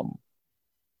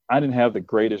I didn't have the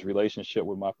greatest relationship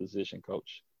with my position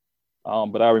coach.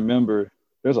 But I remember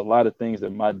there's a lot of things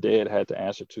that my dad had to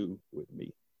answer to with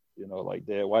me. Like,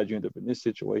 Dad, why did you end up in this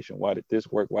situation? Why did this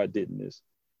work? Why didn't this?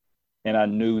 And I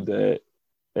knew that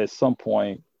at some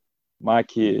point, my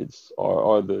kids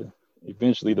or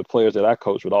eventually the players that I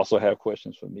coach would also have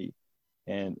questions for me.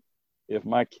 And if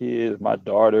my kid, my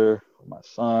daughter, or my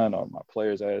son, or my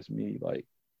players ask me like,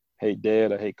 hey,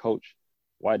 Dad, or hey, Coach,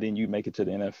 why didn't you make it to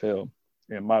the NFL?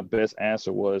 And my best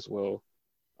answer was, well,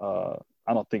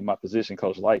 I don't think my position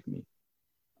coach liked me.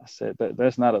 I said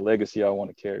that's not a legacy I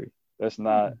want to carry. That's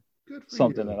not Good for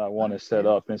something you. that I I want to set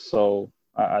understand. up. And so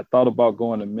I thought about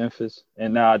going to Memphis,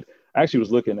 and now I actually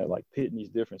was looking at like pitting these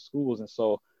different schools. And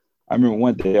so I remember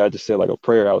one day I just said like a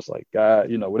prayer. I was like, God,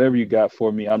 whatever you got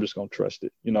for me, I'm just gonna trust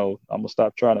it. I'm gonna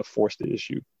stop trying to force the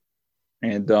issue.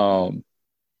 And uh,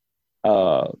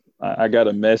 I got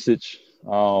a message.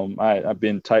 I've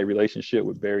been in tight relationship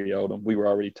with Barry Odom. We were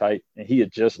already tight, and he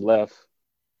had just left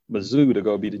Mizzou to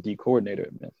go be the D coordinator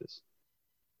at Memphis.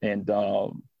 And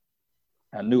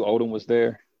I knew Odom was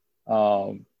there.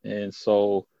 And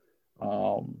so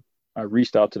I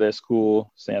reached out to that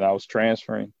school saying I was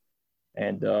transferring.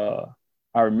 And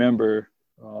I remember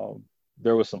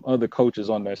there were some other coaches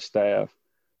on their staff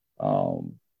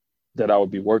um, that I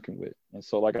would be working with. And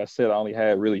so, like I said, I only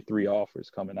had really three offers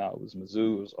coming out. It was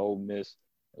Mizzou, it was Ole Miss,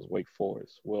 it was Wake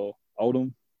Forest. Well,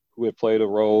 Odom, who had played a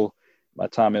role my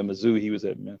time at Mizzou, he was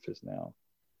at Memphis now.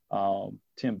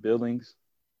 Tim Billings,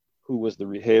 who was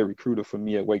the head recruiter for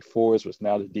me at Wake Forest, was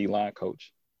now the D-line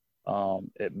coach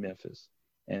at Memphis.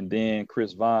 And then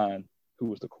Chris Vine, who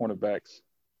was the cornerbacks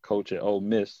coach at Ole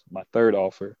Miss, my third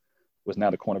offer, was now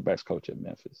the cornerbacks coach at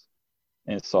Memphis.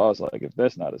 And so I was like, if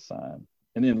that's not a sign.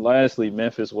 And then lastly,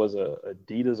 Memphis was a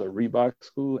Adidas or Reebok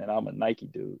school, and I'm a Nike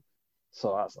dude.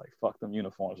 So I was like, fuck, them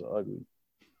uniforms are ugly.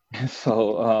 And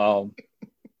so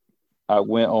I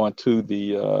went on to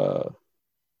the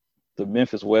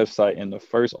Memphis website, and the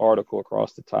first article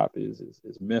across the top is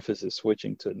Memphis is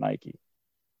switching to Nike.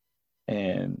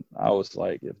 And I was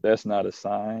like, if that's not a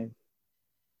sign,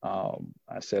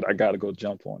 I said, I got to go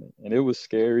jump on it. And it was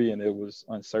scary and it was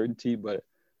uncertainty, but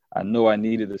I knew I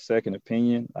needed a second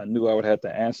opinion. I knew I would have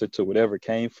to answer to whatever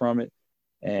came from it.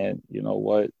 And you know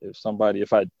what?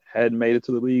 If I hadn't made it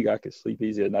to the league, I could sleep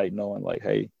easy at night knowing like,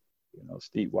 hey,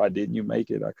 Steve, why didn't you make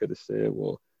it? I could have said,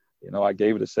 well, I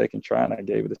gave it a second try and I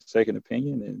gave it a second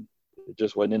opinion, and it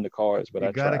just wasn't in the cards, but You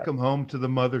I got to tried. come home to the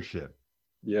mothership.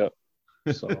 Yep.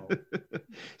 So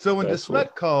So when that's what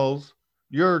DeSmet calls,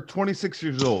 you're 26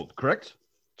 years old, correct?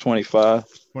 25.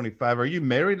 25. Are you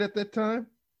married at that time?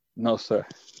 No, sir.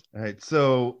 All right.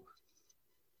 So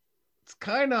it's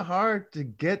kind of hard to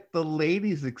get the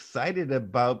ladies excited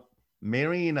about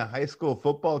marrying a high school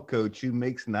football coach who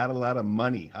makes not a lot of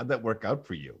money. How'd that work out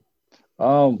for you?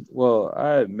 Well, I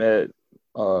had met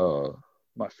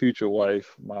my future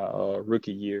wife my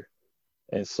rookie year.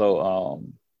 And so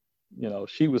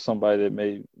she was somebody that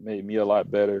made me a lot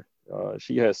better.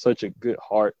 She has such a good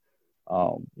heart.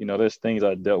 There's things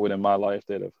I dealt with in my life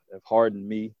that have hardened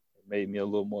me, made me a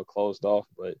little more closed off,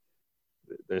 but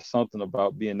there's something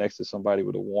about being next to somebody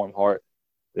with a warm heart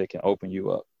that can open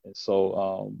you up. And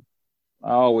so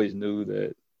I always knew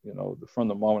that, from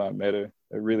the moment I met her,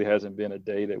 there really hasn't been a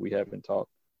day that we haven't talked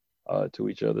to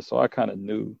each other. So I kind of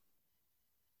knew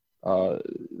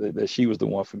that she was the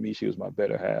one for me. She was my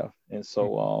better half. And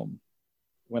so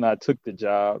when I took the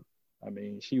job, I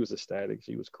mean, she was ecstatic.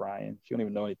 She was crying. She don't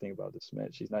even know anything about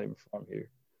DeSmet. She's not even from here.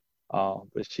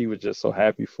 But she was just so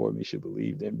happy for me. She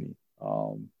believed in me.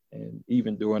 And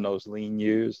even during those lean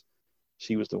years,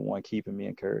 she was the one keeping me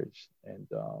encouraged. And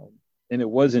it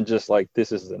wasn't just like,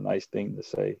 this is a nice thing to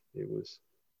say. It was,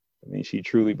 she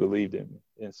truly believed in me.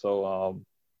 And so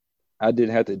I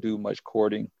didn't have to do much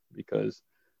courting because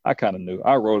I kind of knew.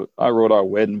 I wrote our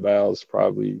wedding vows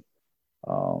probably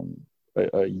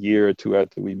a year or two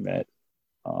after we met.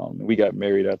 We got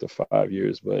married after 5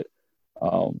 years, but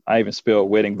I even spelled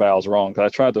wedding vows wrong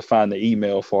because I tried to find the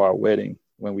email for our wedding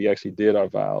when we actually did our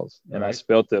vows, and I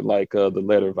spelled it like the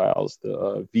letter vows,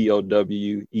 the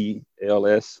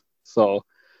VOWELS. So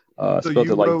I So spelled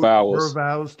you it like wrote her vowels.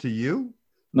 vows to you?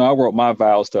 No, I wrote my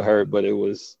vows to her, but it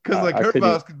was Because like I her couldn't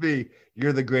even. vows could be,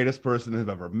 "You're the greatest person I've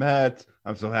ever met.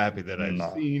 I'm so happy that I've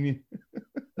No, seen you."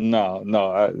 no,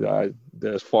 I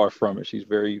that's far from it. She's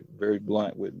very, very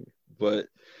blunt with me, but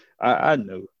I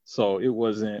knew. So it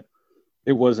wasn't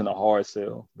a hard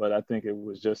sell, but I think it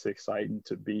was just exciting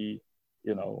to be,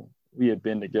 we had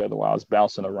been together while I was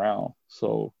bouncing around.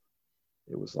 So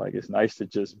it was like, it's nice to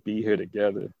just be here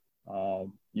together,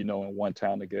 in one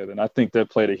town together. And I think that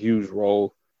played a huge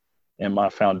role in my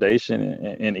foundation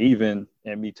and even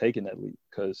in me taking that leap,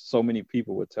 because so many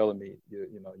people were telling me,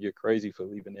 you're crazy for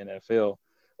leaving the NFL.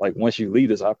 Like once you leave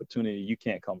this opportunity, you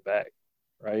can't come back.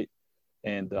 Right.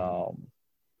 And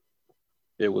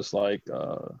it was like,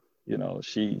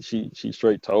 she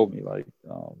straight told me like,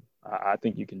 I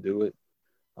think you can do it.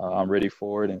 I'm ready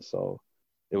for it. And so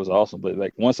it was awesome. But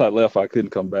like once I left, I couldn't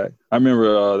come back. I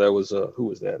remember there was who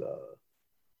was that?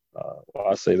 Well,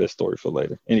 I'll say that story for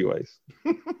later. Anyways.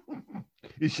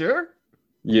 You sure?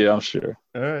 Yeah, I'm sure.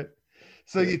 All right.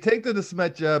 So you take to this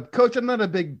matchup. Coach, I'm not a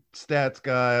big stats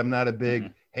guy. I'm not a big,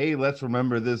 Mhm. hey, let's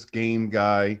remember this game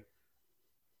guy.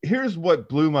 Here's what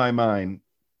blew my mind.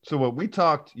 So what we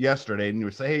talked yesterday, and you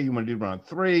were saying, hey, you want to do round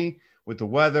 3 with the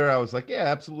weather? I was like, yeah,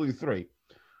 absolutely 3.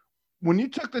 When you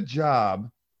took the job,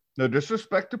 no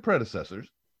disrespect to predecessors,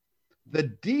 the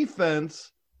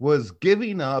defense was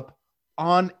giving up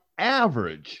on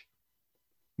average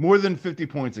more than 50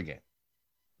 points a game.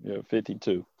 Yeah,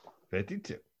 52.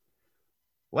 52.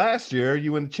 Last year,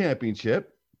 you win the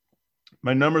championship.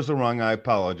 My numbers are wrong. I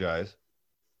apologize.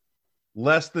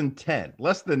 Less than 10,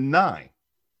 less than 9.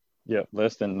 Yeah,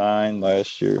 less than 9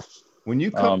 last year. When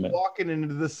you come And walking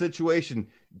into this situation,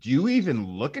 do you even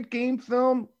look at game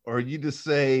film, or you just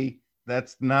say,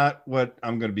 that's not what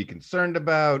I'm going to be concerned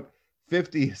about?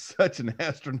 50 is such an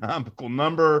astronomical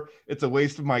number. It's a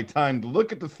waste of my time to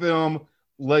look at the film.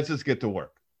 Let's just get to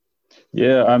work.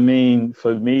 yeah, I mean,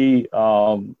 for me,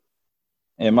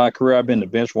 in my career, I've been the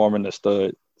bench warmer and the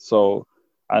stud. So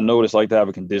I know what it's like to have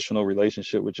a conditional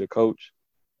relationship with your coach.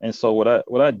 And so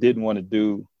what I didn't want to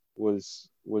do was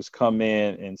come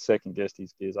in and second guess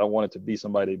these kids. I wanted to be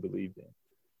somebody they believed in.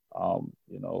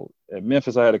 At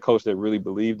Memphis, I had a coach that really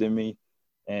believed in me,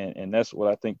 and that's what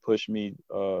I think pushed me,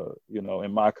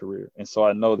 in my career. And so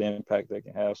I know the impact that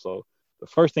can have. So the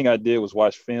first thing I did was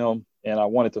watch film, and I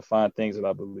wanted to find things that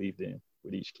I believed in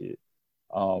with each kid.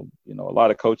 A lot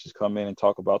of coaches come in and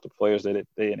talk about the players that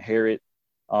they inherit.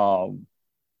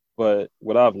 But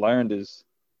what I've learned is,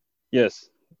 yes,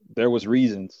 there was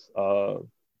reasons.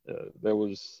 There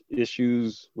was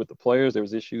issues with the players. There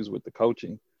was issues with the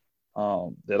coaching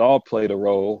that all played a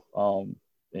role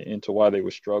into why they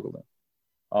were struggling.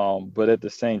 But at the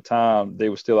same time, they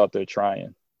were still out there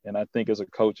trying. And I think as a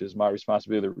coach, it's my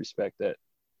responsibility to respect that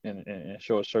and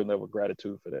show a certain level of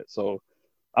gratitude for that. So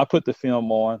I put the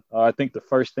film on. I think the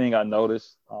first thing I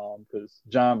noticed, because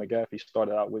John McGaffey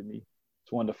started out with me,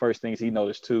 it's one of the first things he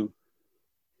noticed too.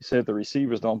 He said the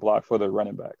receivers don't block for their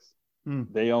running backs.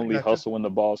 They only Gotcha. hustle when the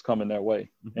ball's coming their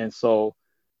way. And so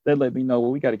that let me know,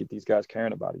 well, we got to get these guys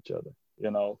caring about each other,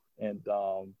 And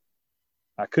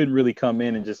I couldn't really come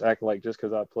in and just act like just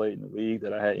because I played in the league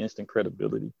that I had instant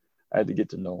credibility. I had to get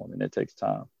to know them, and it takes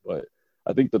time. But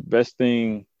I think the best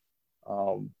thing,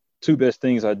 two best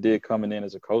things I did coming in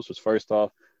as a coach was, first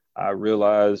off, I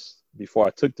realized before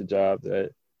I took the job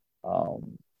that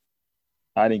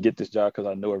I didn't get this job because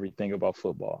I know everything about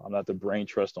football. I'm not the brain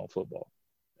trust on football.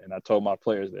 And I told my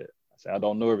players that. I said, I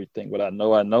don't know everything. What I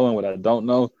know, and what I don't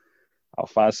know, I'll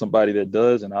find somebody that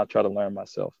does, and I'll try to learn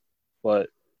myself. But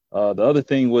the other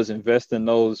thing was invest in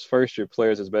those first-year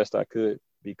players as best I could,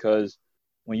 because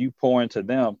when you pour into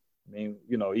them, I mean,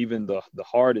 even the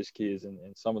hardest kids and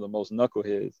some of the most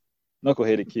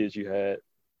knuckleheaded kids you had,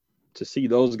 to see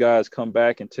those guys come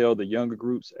back and tell the younger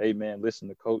groups, hey, man, listen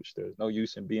to coach. There's no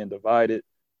use in being divided.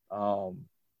 Um,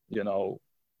 you know,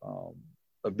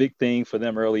 a big thing for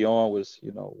them early on was,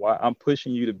 why I'm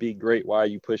pushing you to be great. Why are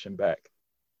you pushing back?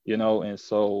 And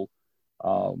so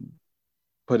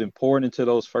put important into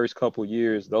those first couple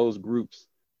years, those groups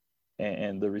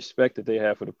and the respect that they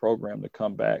have for the program to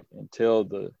come back and tell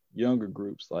the younger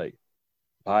groups, like,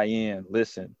 buy in,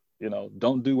 listen,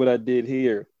 don't do what I did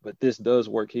here, but this does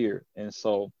work here. And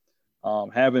so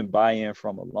having buy-in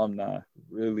from alumni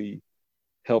really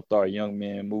helped our young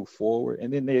men move forward.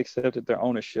 And then they accepted their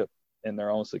ownership and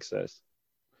their own success.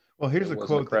 Well, here's It a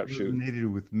wasn't a quote that crapshoot.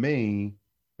 resonated with me.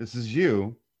 This is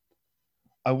you.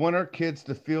 I want our kids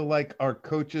to feel like our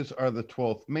coaches are the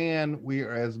 12th man. We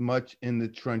are as much in the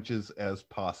trenches as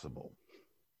possible.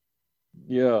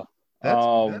 Yeah.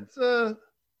 That's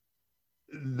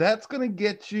that's going to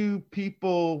get you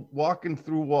people walking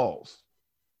through walls.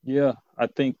 Yeah. I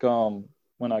think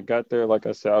when I got there, like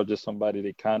I said, I was just somebody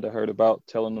they kind of heard about,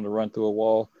 telling them to run through a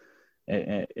wall.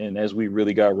 And as we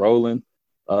really got rolling,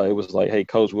 it was like, hey,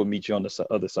 coach, we'll meet you on the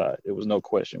other side. It was no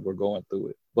question. We're going through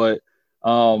it. But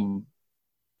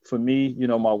for me,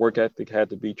 my work ethic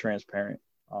had to be transparent.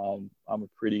 I'm a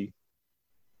pretty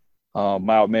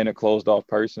mild-mannered, closed-off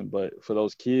person. But for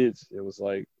those kids, it was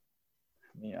like,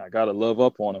 I got to love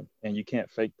up on them. And you can't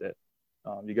fake that.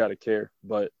 You got to care.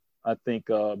 But I think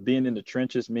being in the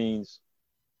trenches means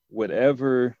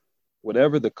whatever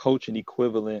the coaching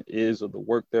equivalent is of the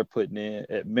work they're putting in,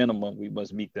 at minimum, we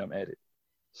must meet them at it.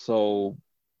 So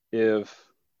if,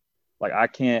 like, I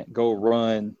can't go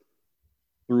run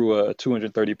through a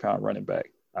 230-pound running back,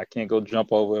 I can't go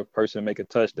jump over a person and make a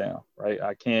touchdown, right?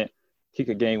 I can't kick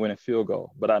a game-winning field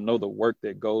goal, but I know the work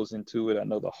that goes into it. I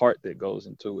know the heart that goes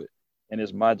into it. And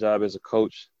it's my job as a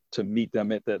coach to meet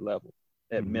them at that level,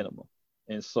 at minimum.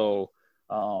 And so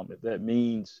if that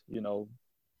means,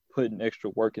 putting extra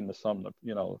work into something,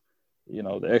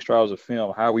 the extra hours of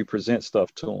film, how we present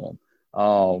stuff to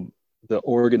them, the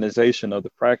organization of the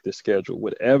practice schedule,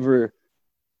 whatever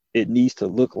it needs to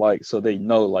look like, so they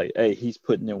know like, hey, he's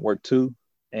putting in work too.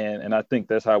 And I think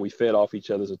that's how we fed off each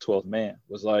other as a 12th man.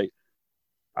 Was like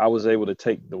I was able to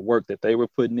take the work that they were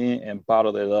putting in and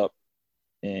bottle it up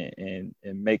and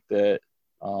make that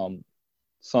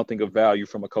something of value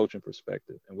from a coaching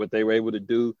perspective. And what they were able to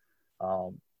do,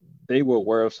 they were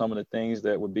aware of some of the things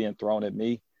that were being thrown at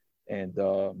me, and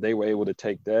they were able to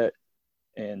take that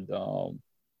and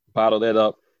bottle that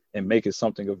up and make it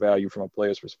something of value from a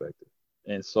player's perspective.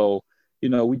 And so,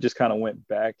 we just kind of went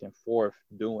back and forth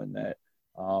doing that.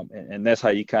 And that's how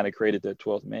you kind of created that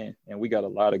 12th man. And we got a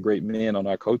lot of great men on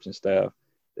our coaching staff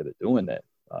that are doing that.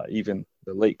 Even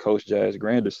the late coach Jazz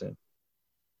Granderson.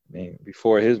 I mean,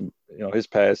 before his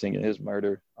passing and his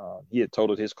murder, he had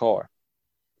totaled his car.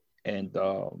 And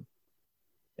I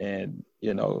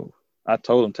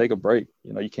told him, take a break.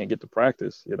 You can't get to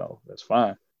practice. That's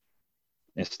fine.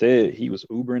 Instead, he was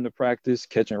Ubering to practice,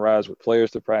 catching rides with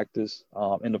players to practice.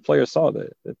 And the players saw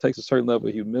that. It takes a certain level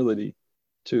of humility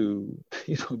to,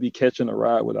 be catching a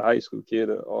ride with a high school kid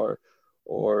or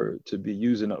to be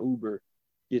using an Uber,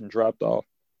 getting dropped off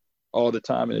all the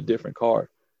time in a different car.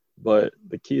 But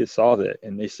the kids saw that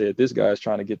and they said, this guy's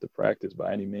trying to get to practice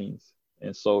by any means.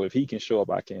 And so if he can show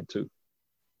up, I can too.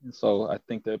 And so I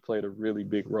think that played a really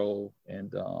big role in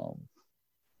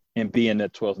being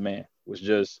that 12th man, was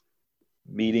just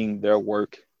meeting their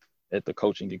work at the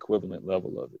coaching equivalent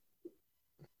level of it.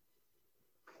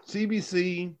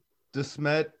 CBC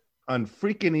DeSmet on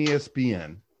freaking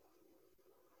ESPN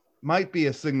might be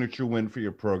a signature win for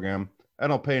your program. I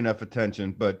don't pay enough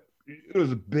attention, but it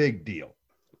was a big deal.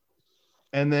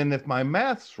 And then if my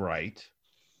math's right,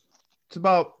 it's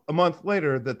about a month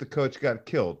later that the coach got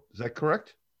killed. Is that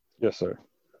correct? Yes, sir.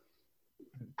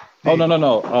 Oh,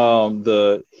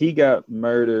 no. He got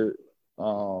murdered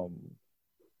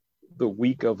the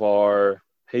week of our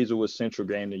Hazelwood Central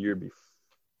game the year before,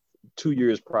 2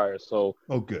 years prior. So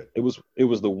good. It was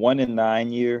the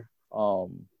 1-9 year.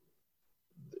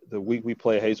 The week we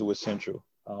played Hazelwood Central,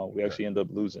 we actually ended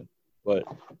up losing, but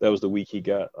that was the week he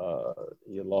had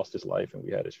lost his life and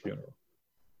we had his funeral.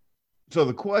 So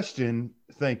the question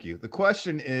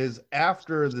is,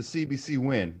 after the CBC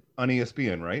win on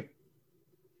ESPN, right?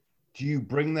 Do you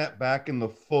bring that back in the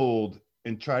fold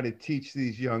and try to teach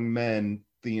these young men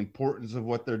the importance of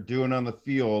what they're doing on the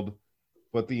field,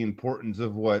 but the importance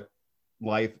of what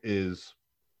life is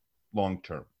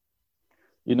long-term?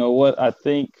 You know what? I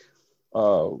think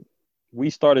we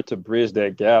started to bridge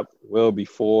that gap well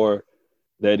before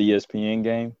that ESPN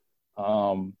game.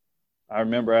 I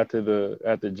remember after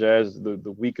Jazz,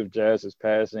 the week of Jazz's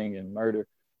passing and murder,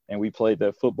 and we played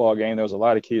that football game, there was a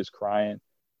lot of kids crying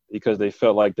because they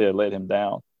felt like they had let him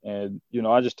down. And,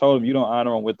 I just told him, you don't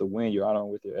honor him with the win, you honor him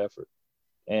with your effort.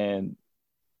 And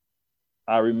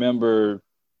I remember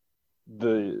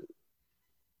the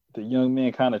young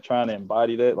men kind of trying to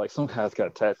embody that. Like, some guys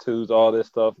got tattoos, all this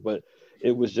stuff, but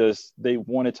it was just, they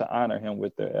wanted to honor him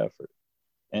with their effort,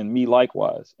 and me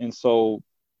likewise. And so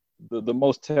the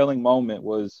most telling moment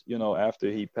was,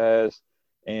 after he passed,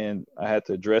 and I had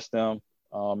to address them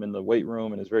in the weight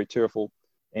room, and it's very tearful.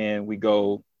 And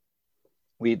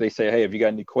they say, hey, if you got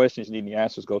any questions, you need any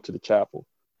answers, go to the chapel.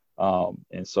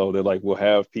 And so they're like, we'll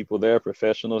have people there,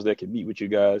 professionals that can meet with you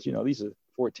guys. These are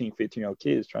 14, 15-year-old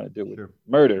kids trying to deal with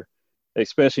murder,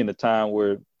 especially in the time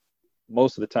where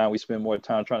most of the time we spend more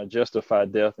time trying to justify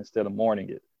death instead of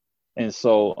mourning it. And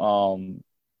so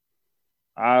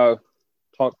I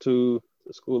talked to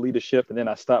the school leadership, and then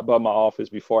I stopped by my office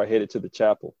before I headed to the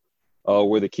chapel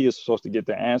where the kids were supposed to get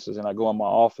their answers. And I go in my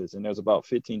office, and there's about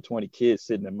 15, 20 kids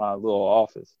sitting in my little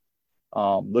office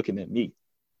looking at me,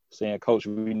 saying, Coach,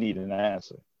 we need an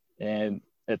answer. And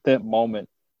at that moment,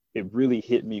 it really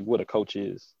hit me what a coach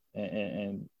is.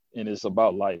 And it's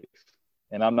about life.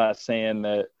 And I'm not saying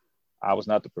that I was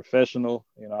not the professional,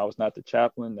 I was not the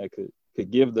chaplain that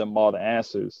could give them all the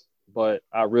answers, but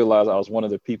I realized I was one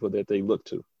of the people that they looked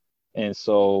to. And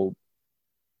so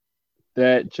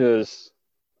that just,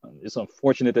 it's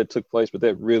unfortunate that took place, but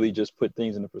that really just put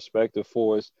things into perspective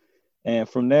for us. And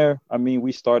from there,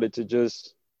 we started to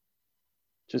just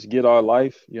get our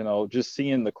life, just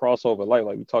seeing the crossover life.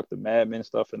 Like, we talked the Mad Men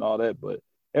stuff and all that, but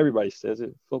everybody says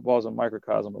it. Football is a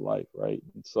microcosm of life, right?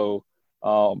 And so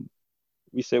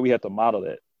we said we had to model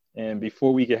that. And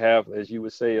before we could have, as you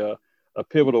would say, a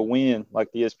pivotal win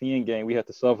like the ESPN game, we had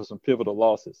to suffer some pivotal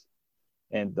losses.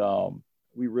 And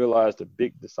we realized the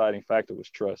big deciding factor was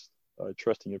trust.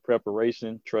 Trust in your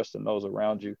preparation, trust in those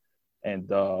around you. And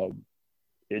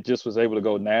it just was able to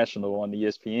go national on the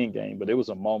ESPN game. But it was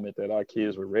a moment that our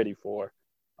kids were ready for.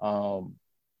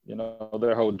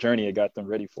 Their whole journey had got them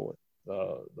ready for it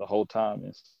the whole time.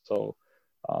 And so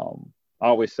I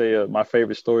always say my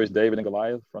favorite story is David and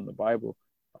Goliath from the Bible.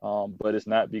 But it's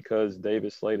not because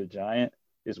David slayed a giant,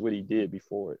 it's what he did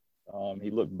before it.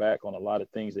 He looked back on a lot of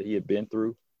things that he had been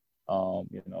through,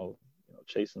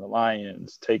 chasing the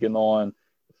lions, taking on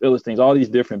the Philistines, all these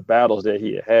different battles that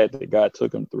he had that God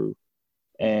took him through.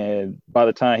 And by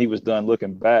the time he was done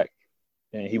looking back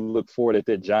and he looked forward at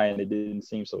that giant, it didn't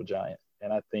seem so giant.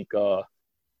 And I think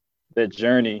that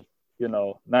journey,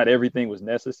 not everything was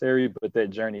necessary, but that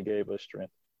journey gave us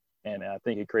strength. And I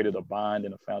think it created a bond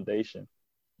and a foundation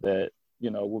that,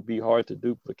 would be hard to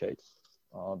duplicate.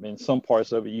 In some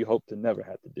parts of it, you hope to never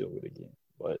have to deal with again.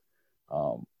 But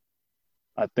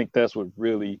I think that's what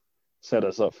really set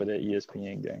us up for that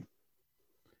ESPN game.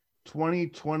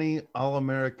 2020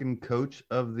 All-American Coach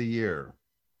of the Year.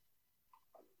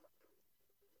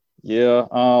 Yeah,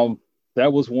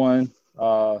 that was one.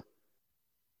 I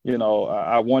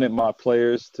wanted my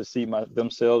players to see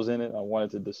themselves in it. I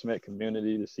wanted the DeSmet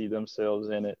community to see themselves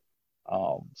in it.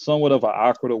 Somewhat of an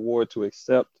awkward award to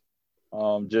accept,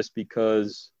 just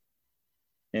because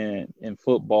in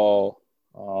football,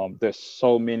 there's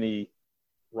so many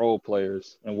role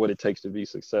players and what it takes to be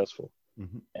successful.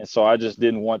 Mm-hmm. And so I just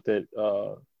didn't want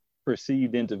that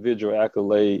perceived individual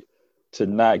accolade to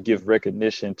not give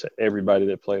recognition to everybody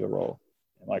that played a role.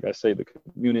 And like I say, the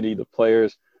community, the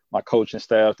players, my coaching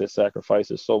staff that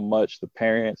sacrifices so much, the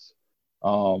parents,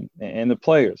 and the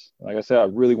players. Like I said, I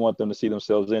really want them to see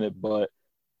themselves in it. But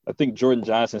I think Jordan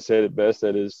Johnson said it best,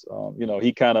 that is,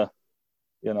 he kind of,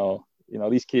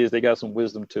 these kids, they got some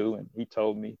wisdom too. And he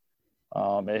told me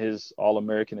at his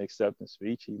All-American acceptance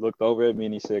speech, he looked over at me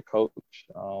and he said, Coach,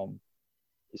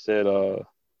 he said,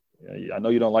 I know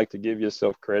you don't like to give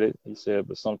yourself credit. He said,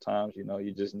 but sometimes,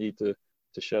 you just need to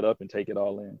shut up and take it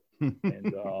all in.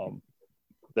 And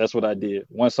that's what I did.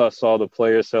 Once I saw the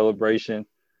player celebration,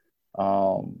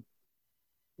 when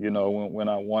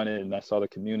I won it and I saw the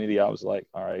community, I was like,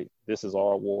 all right, this is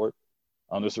our award.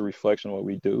 This is a reflection of what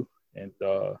we do. And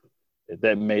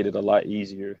that made it a lot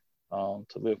easier to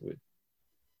live with.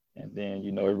 And then,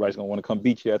 everybody's going to want to come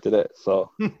beat you after that. So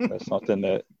that's something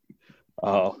that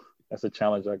that's a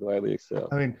challenge I gladly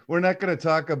accept. I mean, we're not going to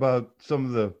talk about some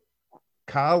of the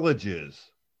colleges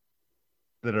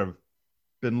that have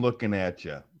been looking at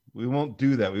you. We won't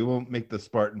do that. We won't make the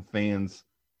Spartan fans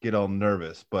get all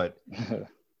nervous, but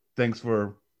thanks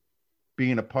for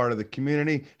being a part of the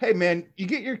community. Hey man, you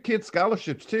get your kids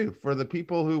scholarships too for the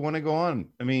people who want to go on.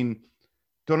 I mean,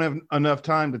 don't have enough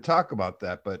time to talk about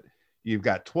that, but you've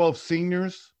got 12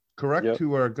 seniors, correct? Yep.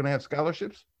 Who are going to have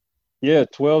scholarships? Yeah.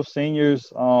 12 seniors,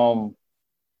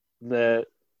 that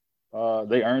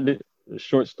they earned it. The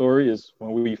short story is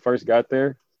when we first got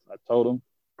there, I told them,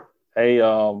 hey,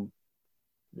 how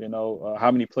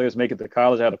many players make it to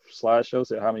college? I had a slideshow,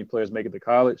 said how many players make it to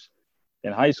college.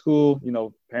 In high school,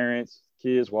 parents,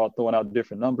 kids were all throwing out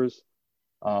different numbers.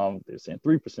 They're saying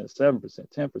 3%, 7%,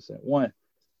 10%, 1%.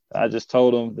 I just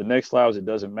told them the next slide was, it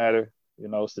doesn't matter.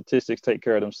 Statistics take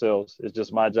care of themselves. It's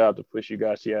just my job to push you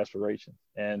guys to your aspiration.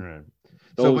 And right.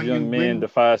 Those young men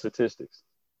defy statistics.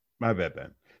 My bad,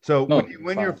 Ben. So when you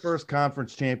win your first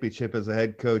conference championship as a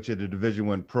head coach at a Division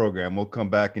I program, we'll come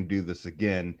back and do this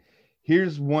again.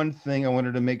 Here's one thing I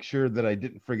wanted to make sure that I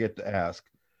didn't forget to ask.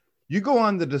 You go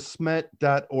on the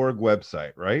DeSmet.org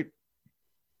website, right?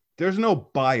 There's no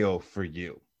bio for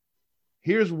you.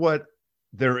 Here's what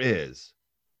there is.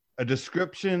 A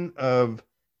description of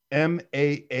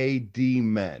MAAD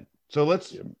men. So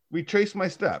retrace my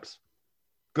steps.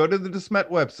 Go to the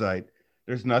DeSmet website.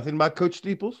 There's nothing about Coach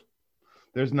Steeples.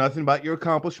 There's nothing about your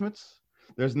accomplishments.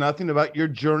 There's nothing about your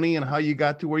journey and how you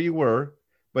got to where you were.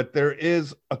 But there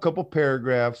is a couple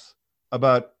paragraphs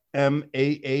about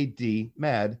MAAD,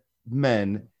 MAD,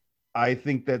 men. I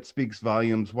think that speaks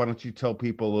volumes. Why don't you tell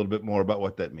people a little bit more about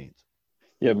what that means?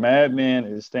 Yeah, MAD Men,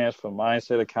 it stands for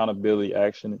Mindset, Accountability,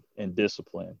 Action, and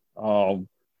Discipline. For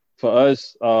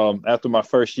us, after my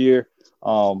first year,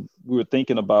 we were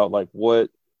thinking about what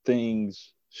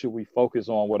things should we focus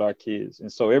on with our kids. And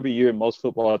so every year, most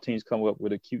football teams come up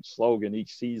with a cute slogan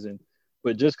each season.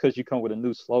 But just because you come with a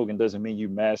new slogan doesn't mean you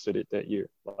mastered it that year.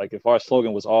 Like if our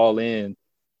slogan was all in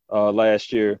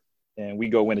last year and we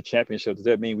go win a championship, does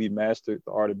that mean we mastered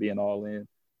the art of being all in?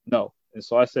 No. And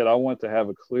so I said, I want to have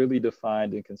a clearly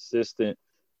defined and consistent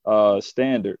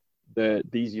standard that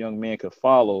these young men could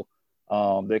follow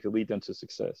that could lead them to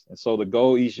success. And so the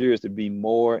goal each year is to be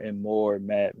more and more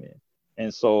madmen.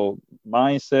 And so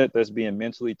mindset, that's being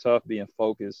mentally tough, being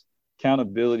focused,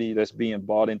 accountability that's being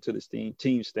bought into the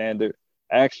team standard.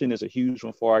 Action is a huge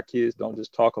one for our kids. Don't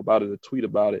just talk about it or tweet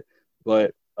about it,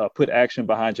 but put action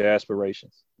behind your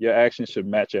aspirations. Your actions should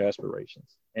match your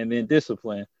aspirations. And then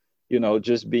discipline,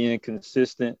 just being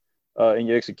consistent in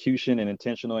your execution and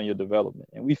intentional in your development.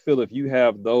 And we feel if you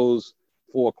have those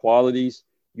 4 qualities,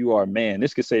 you are a man.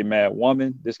 This could say mad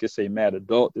woman. This could say mad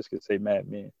adult. This could say mad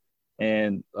man.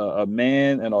 And a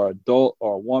man and or adult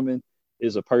or a woman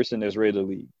is a person that's ready to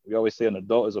lead. We always say an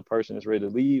adult is a person that's ready to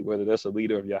lead, whether that's a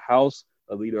leader of your house,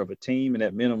 a leader of a team, and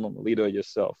at minimum, a leader of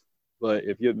yourself. But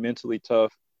if you're mentally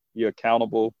tough, you're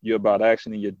accountable, you're about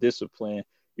action, and you're disciplined,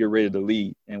 you're ready to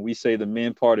lead. And we say the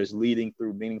men part is leading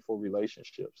through meaningful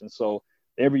relationships. And so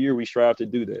every year we strive to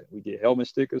do that. We get helmet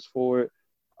stickers for it.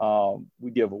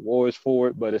 We give awards for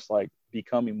it, but it's like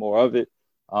becoming more of it.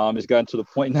 It's gotten to the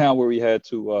point now where we had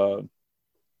to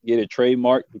get it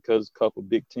trademarked because a couple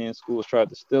Big Ten schools tried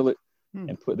to steal it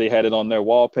and they had it on their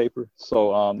wallpaper.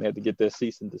 So they had to get that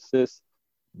cease and desist.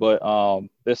 But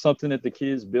there's something that the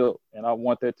kids built, and I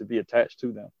want that to be attached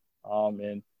to them.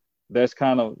 And that's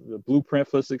kind of the blueprint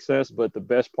for success. But the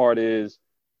best part is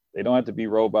they don't have to be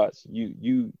robots.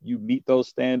 You meet those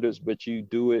standards, but you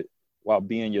do it while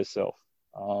being yourself.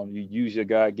 You use your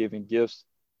God-given gifts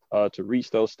to reach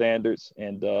those standards.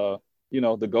 And,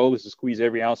 the goal is to squeeze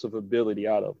every ounce of ability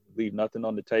out of, leave nothing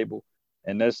on the table.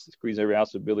 And that's squeeze every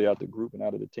ounce of ability out the group and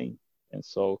out of the team. And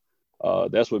so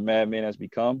that's what Mad Men has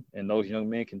become. And those young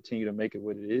men continue to make it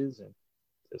what it is. And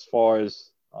as far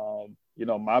as,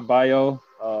 my bio,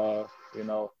 I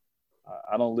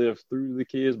don't live through the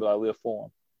kids, but I live for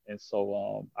them. And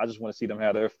so I just want to see them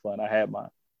have their fun. I had mine.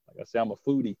 Like I said, I'm a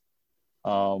foodie.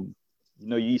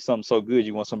 You eat something so good,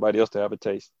 you want somebody else to have a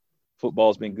taste.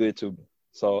 Football's been good to me.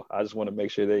 So I just want to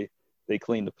make sure they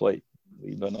clean the plate,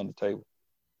 leave nothing on the table.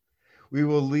 We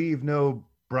will leave no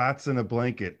brats in a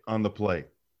blanket on the plate.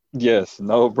 Yes,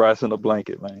 no brats in a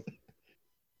blanket, man.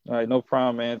 All right, no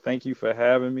problem, man. Thank you for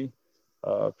having me.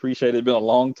 Appreciate it. It's been a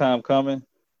long time coming.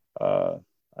 I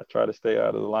try to stay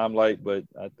out of the limelight, but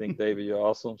I think, David, you're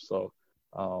awesome. So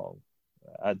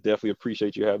I definitely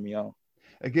appreciate you having me on.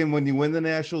 Again, when you win the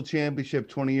national championship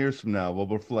 20 years from now, we'll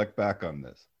reflect back on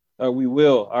this. We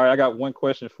will. All right, I got one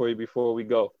question for you before we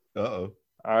go. Uh-oh.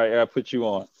 All right, I put you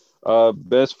on.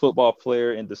 Best football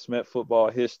player in DeSmet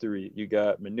football history. You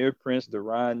got Manir Prince,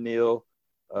 Deron Neal,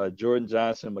 Jordan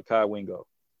Johnson, Mekhi Wingo.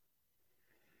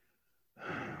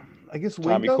 I guess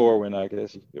Wingo? Tommy Corwin, I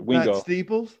guess. Wingo. Not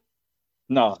Steeples?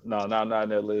 No, not in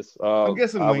that list. I'm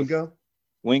guessing Wingo.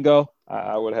 Wingo?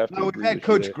 I would have to. No, we've had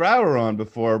Coach Grauer on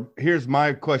before. Here's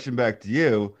my question back to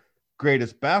you.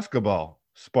 Greatest basketball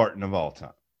Spartan of all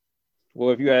time?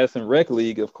 Well, if you ask in rec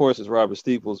league, of course it's Robert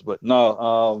Steeples, but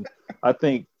no, I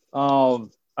think,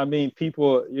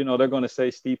 people, they're going to say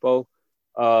Steepo.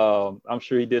 I'm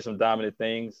sure he did some dominant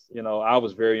things. I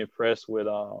was very impressed with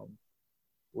Ahern.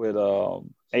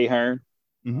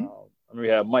 Mm-hmm. We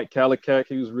had Mike Kallikak.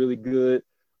 He was really good.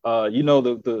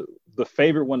 The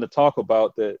favorite one to talk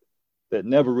about that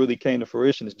never really came to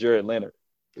fruition is Jared Leonard.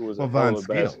 Who was Vaughn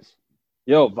Scales.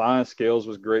 Vaughn Scales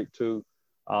was great too.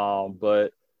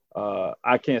 But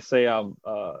I can't say I'm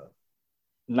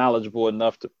knowledgeable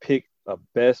enough to pick a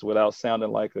best without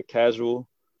sounding like a casual.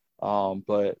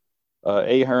 But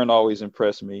Ahern always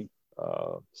impressed me.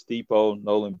 Steepo,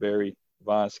 Nolan Berry,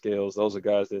 Vaughn Scales, those are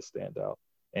guys that stand out.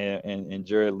 And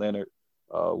Jared Leonard,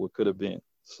 what could have been.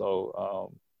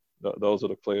 So those are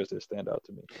the players that stand out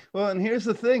to me. Well, and here's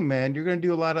the thing, man. You're going to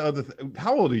do a lot of other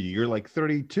How old are you? You're like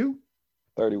 32?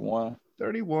 31.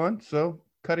 31. So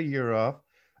cut a year off.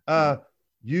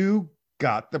 You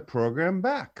got the program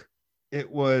back. It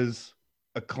was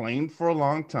acclaimed for a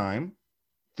long time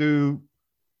through,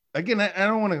 again, I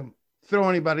don't want to throw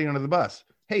anybody under the bus.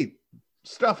 Hey,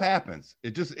 stuff happens.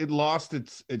 It lost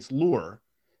its lure,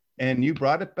 and you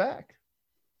brought it back.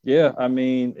 Yeah,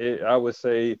 I would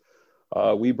say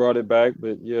we brought it back,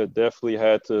 but yeah, definitely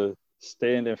had to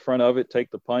stand in front of it, take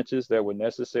the punches that were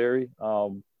necessary.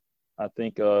 I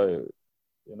think I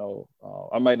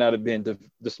might not have been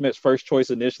DeSmet's first choice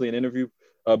initially in interview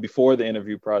before the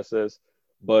interview process,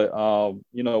 but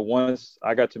once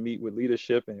I got to meet with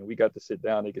leadership and we got to sit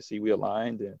down, they could see we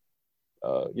aligned, and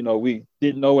we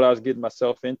didn't know what I was getting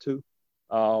myself into,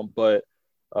 but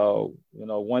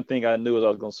one thing I knew is I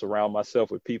was going to surround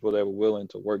myself with people that were willing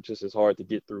to work just as hard to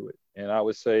get through it. And I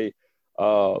would say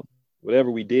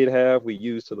whatever we did have, we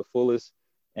used to the fullest,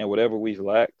 and whatever we've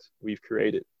lacked, we've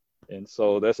created. And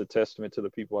so that's a testament to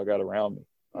the people I got around me.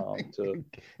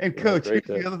 And Coach, here's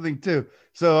the other thing too.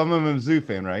 So I'm a Mizzou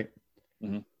fan, right?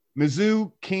 Mm-hmm.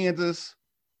 Mizzou, Kansas,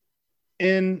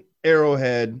 in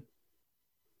Arrowhead,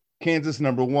 Kansas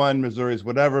number 1, Missouri's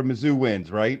whatever. Mizzou wins,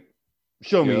 right?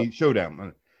 Show Yep. me,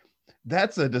 showdown.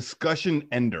 That's a discussion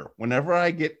ender. Whenever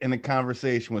I get in a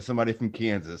conversation with somebody from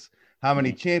Kansas, how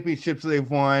many championships they've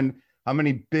won, how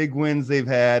many big wins they've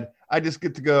had, I just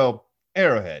get to go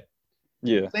Arrowhead.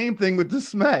 Yeah. Same thing with the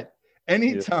Smet.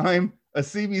 Anytime a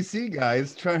CBC guy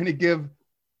is trying to give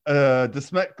the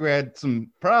Smet grad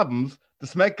some problems, the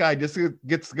Smet guy just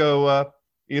gets to go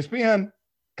ESPN.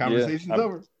 Conversation's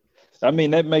over. I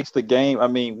mean, that makes the game. I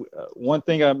mean, one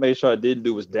thing I made sure I didn't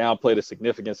do was downplay the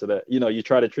significance of that. You know, you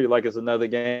try to treat it like it's another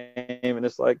game, and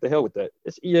it's like, the hell with that.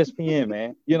 It's ESPN,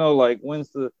 man. You know, like,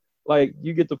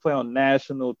 you get to play on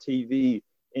national TV,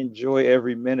 enjoy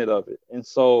every minute of it. And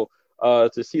so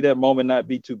to see that moment not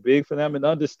be too big for them, and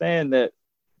understand that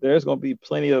there's going to be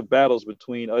plenty of battles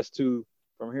between us two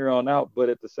from here on out. But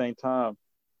at the same time,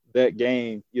 that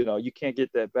game, you know, you can't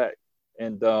get that back.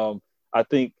 And I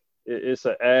think it's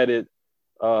an added,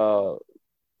 I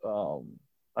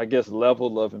guess,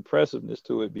 level of impressiveness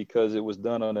to it, because it was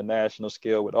done on a national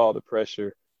scale with all the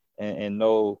pressure and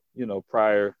no, you know,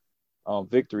 prior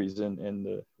victories in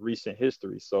the recent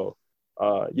history. So,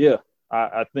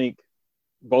 I think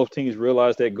both teams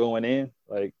realized that going in,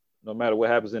 like, no matter what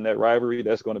happens in that rivalry,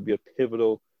 that's going to be a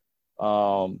pivotal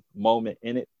moment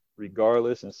in it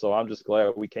regardless. And so I'm just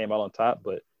glad we came out on top.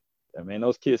 But, I mean,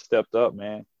 those kids stepped up,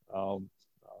 man.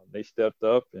 They stepped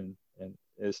up, and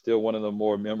it's still one of the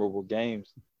more memorable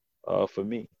games for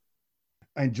me.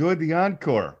 I enjoyed the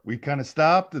encore. We kind of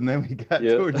stopped, and then we got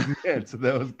towards the end, so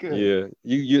that was good.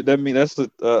 Yeah, that's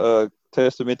a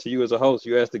testament to you as a host.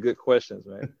 You asked the good questions,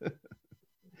 man.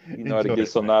 You know how to get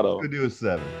something out of them. Let's do a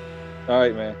 7. All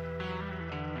right, man.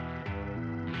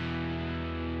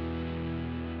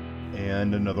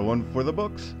 And another one for the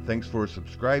books. Thanks for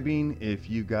subscribing. If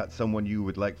you got someone you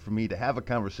would like for me to have a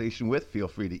conversation with, feel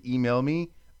free to email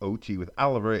me,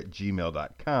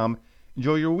 otwitholiver@gmail.com.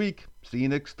 Enjoy your week. See you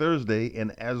next Thursday.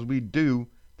 And as we do,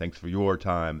 thanks for your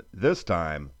time this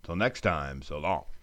time. Till next time, so long.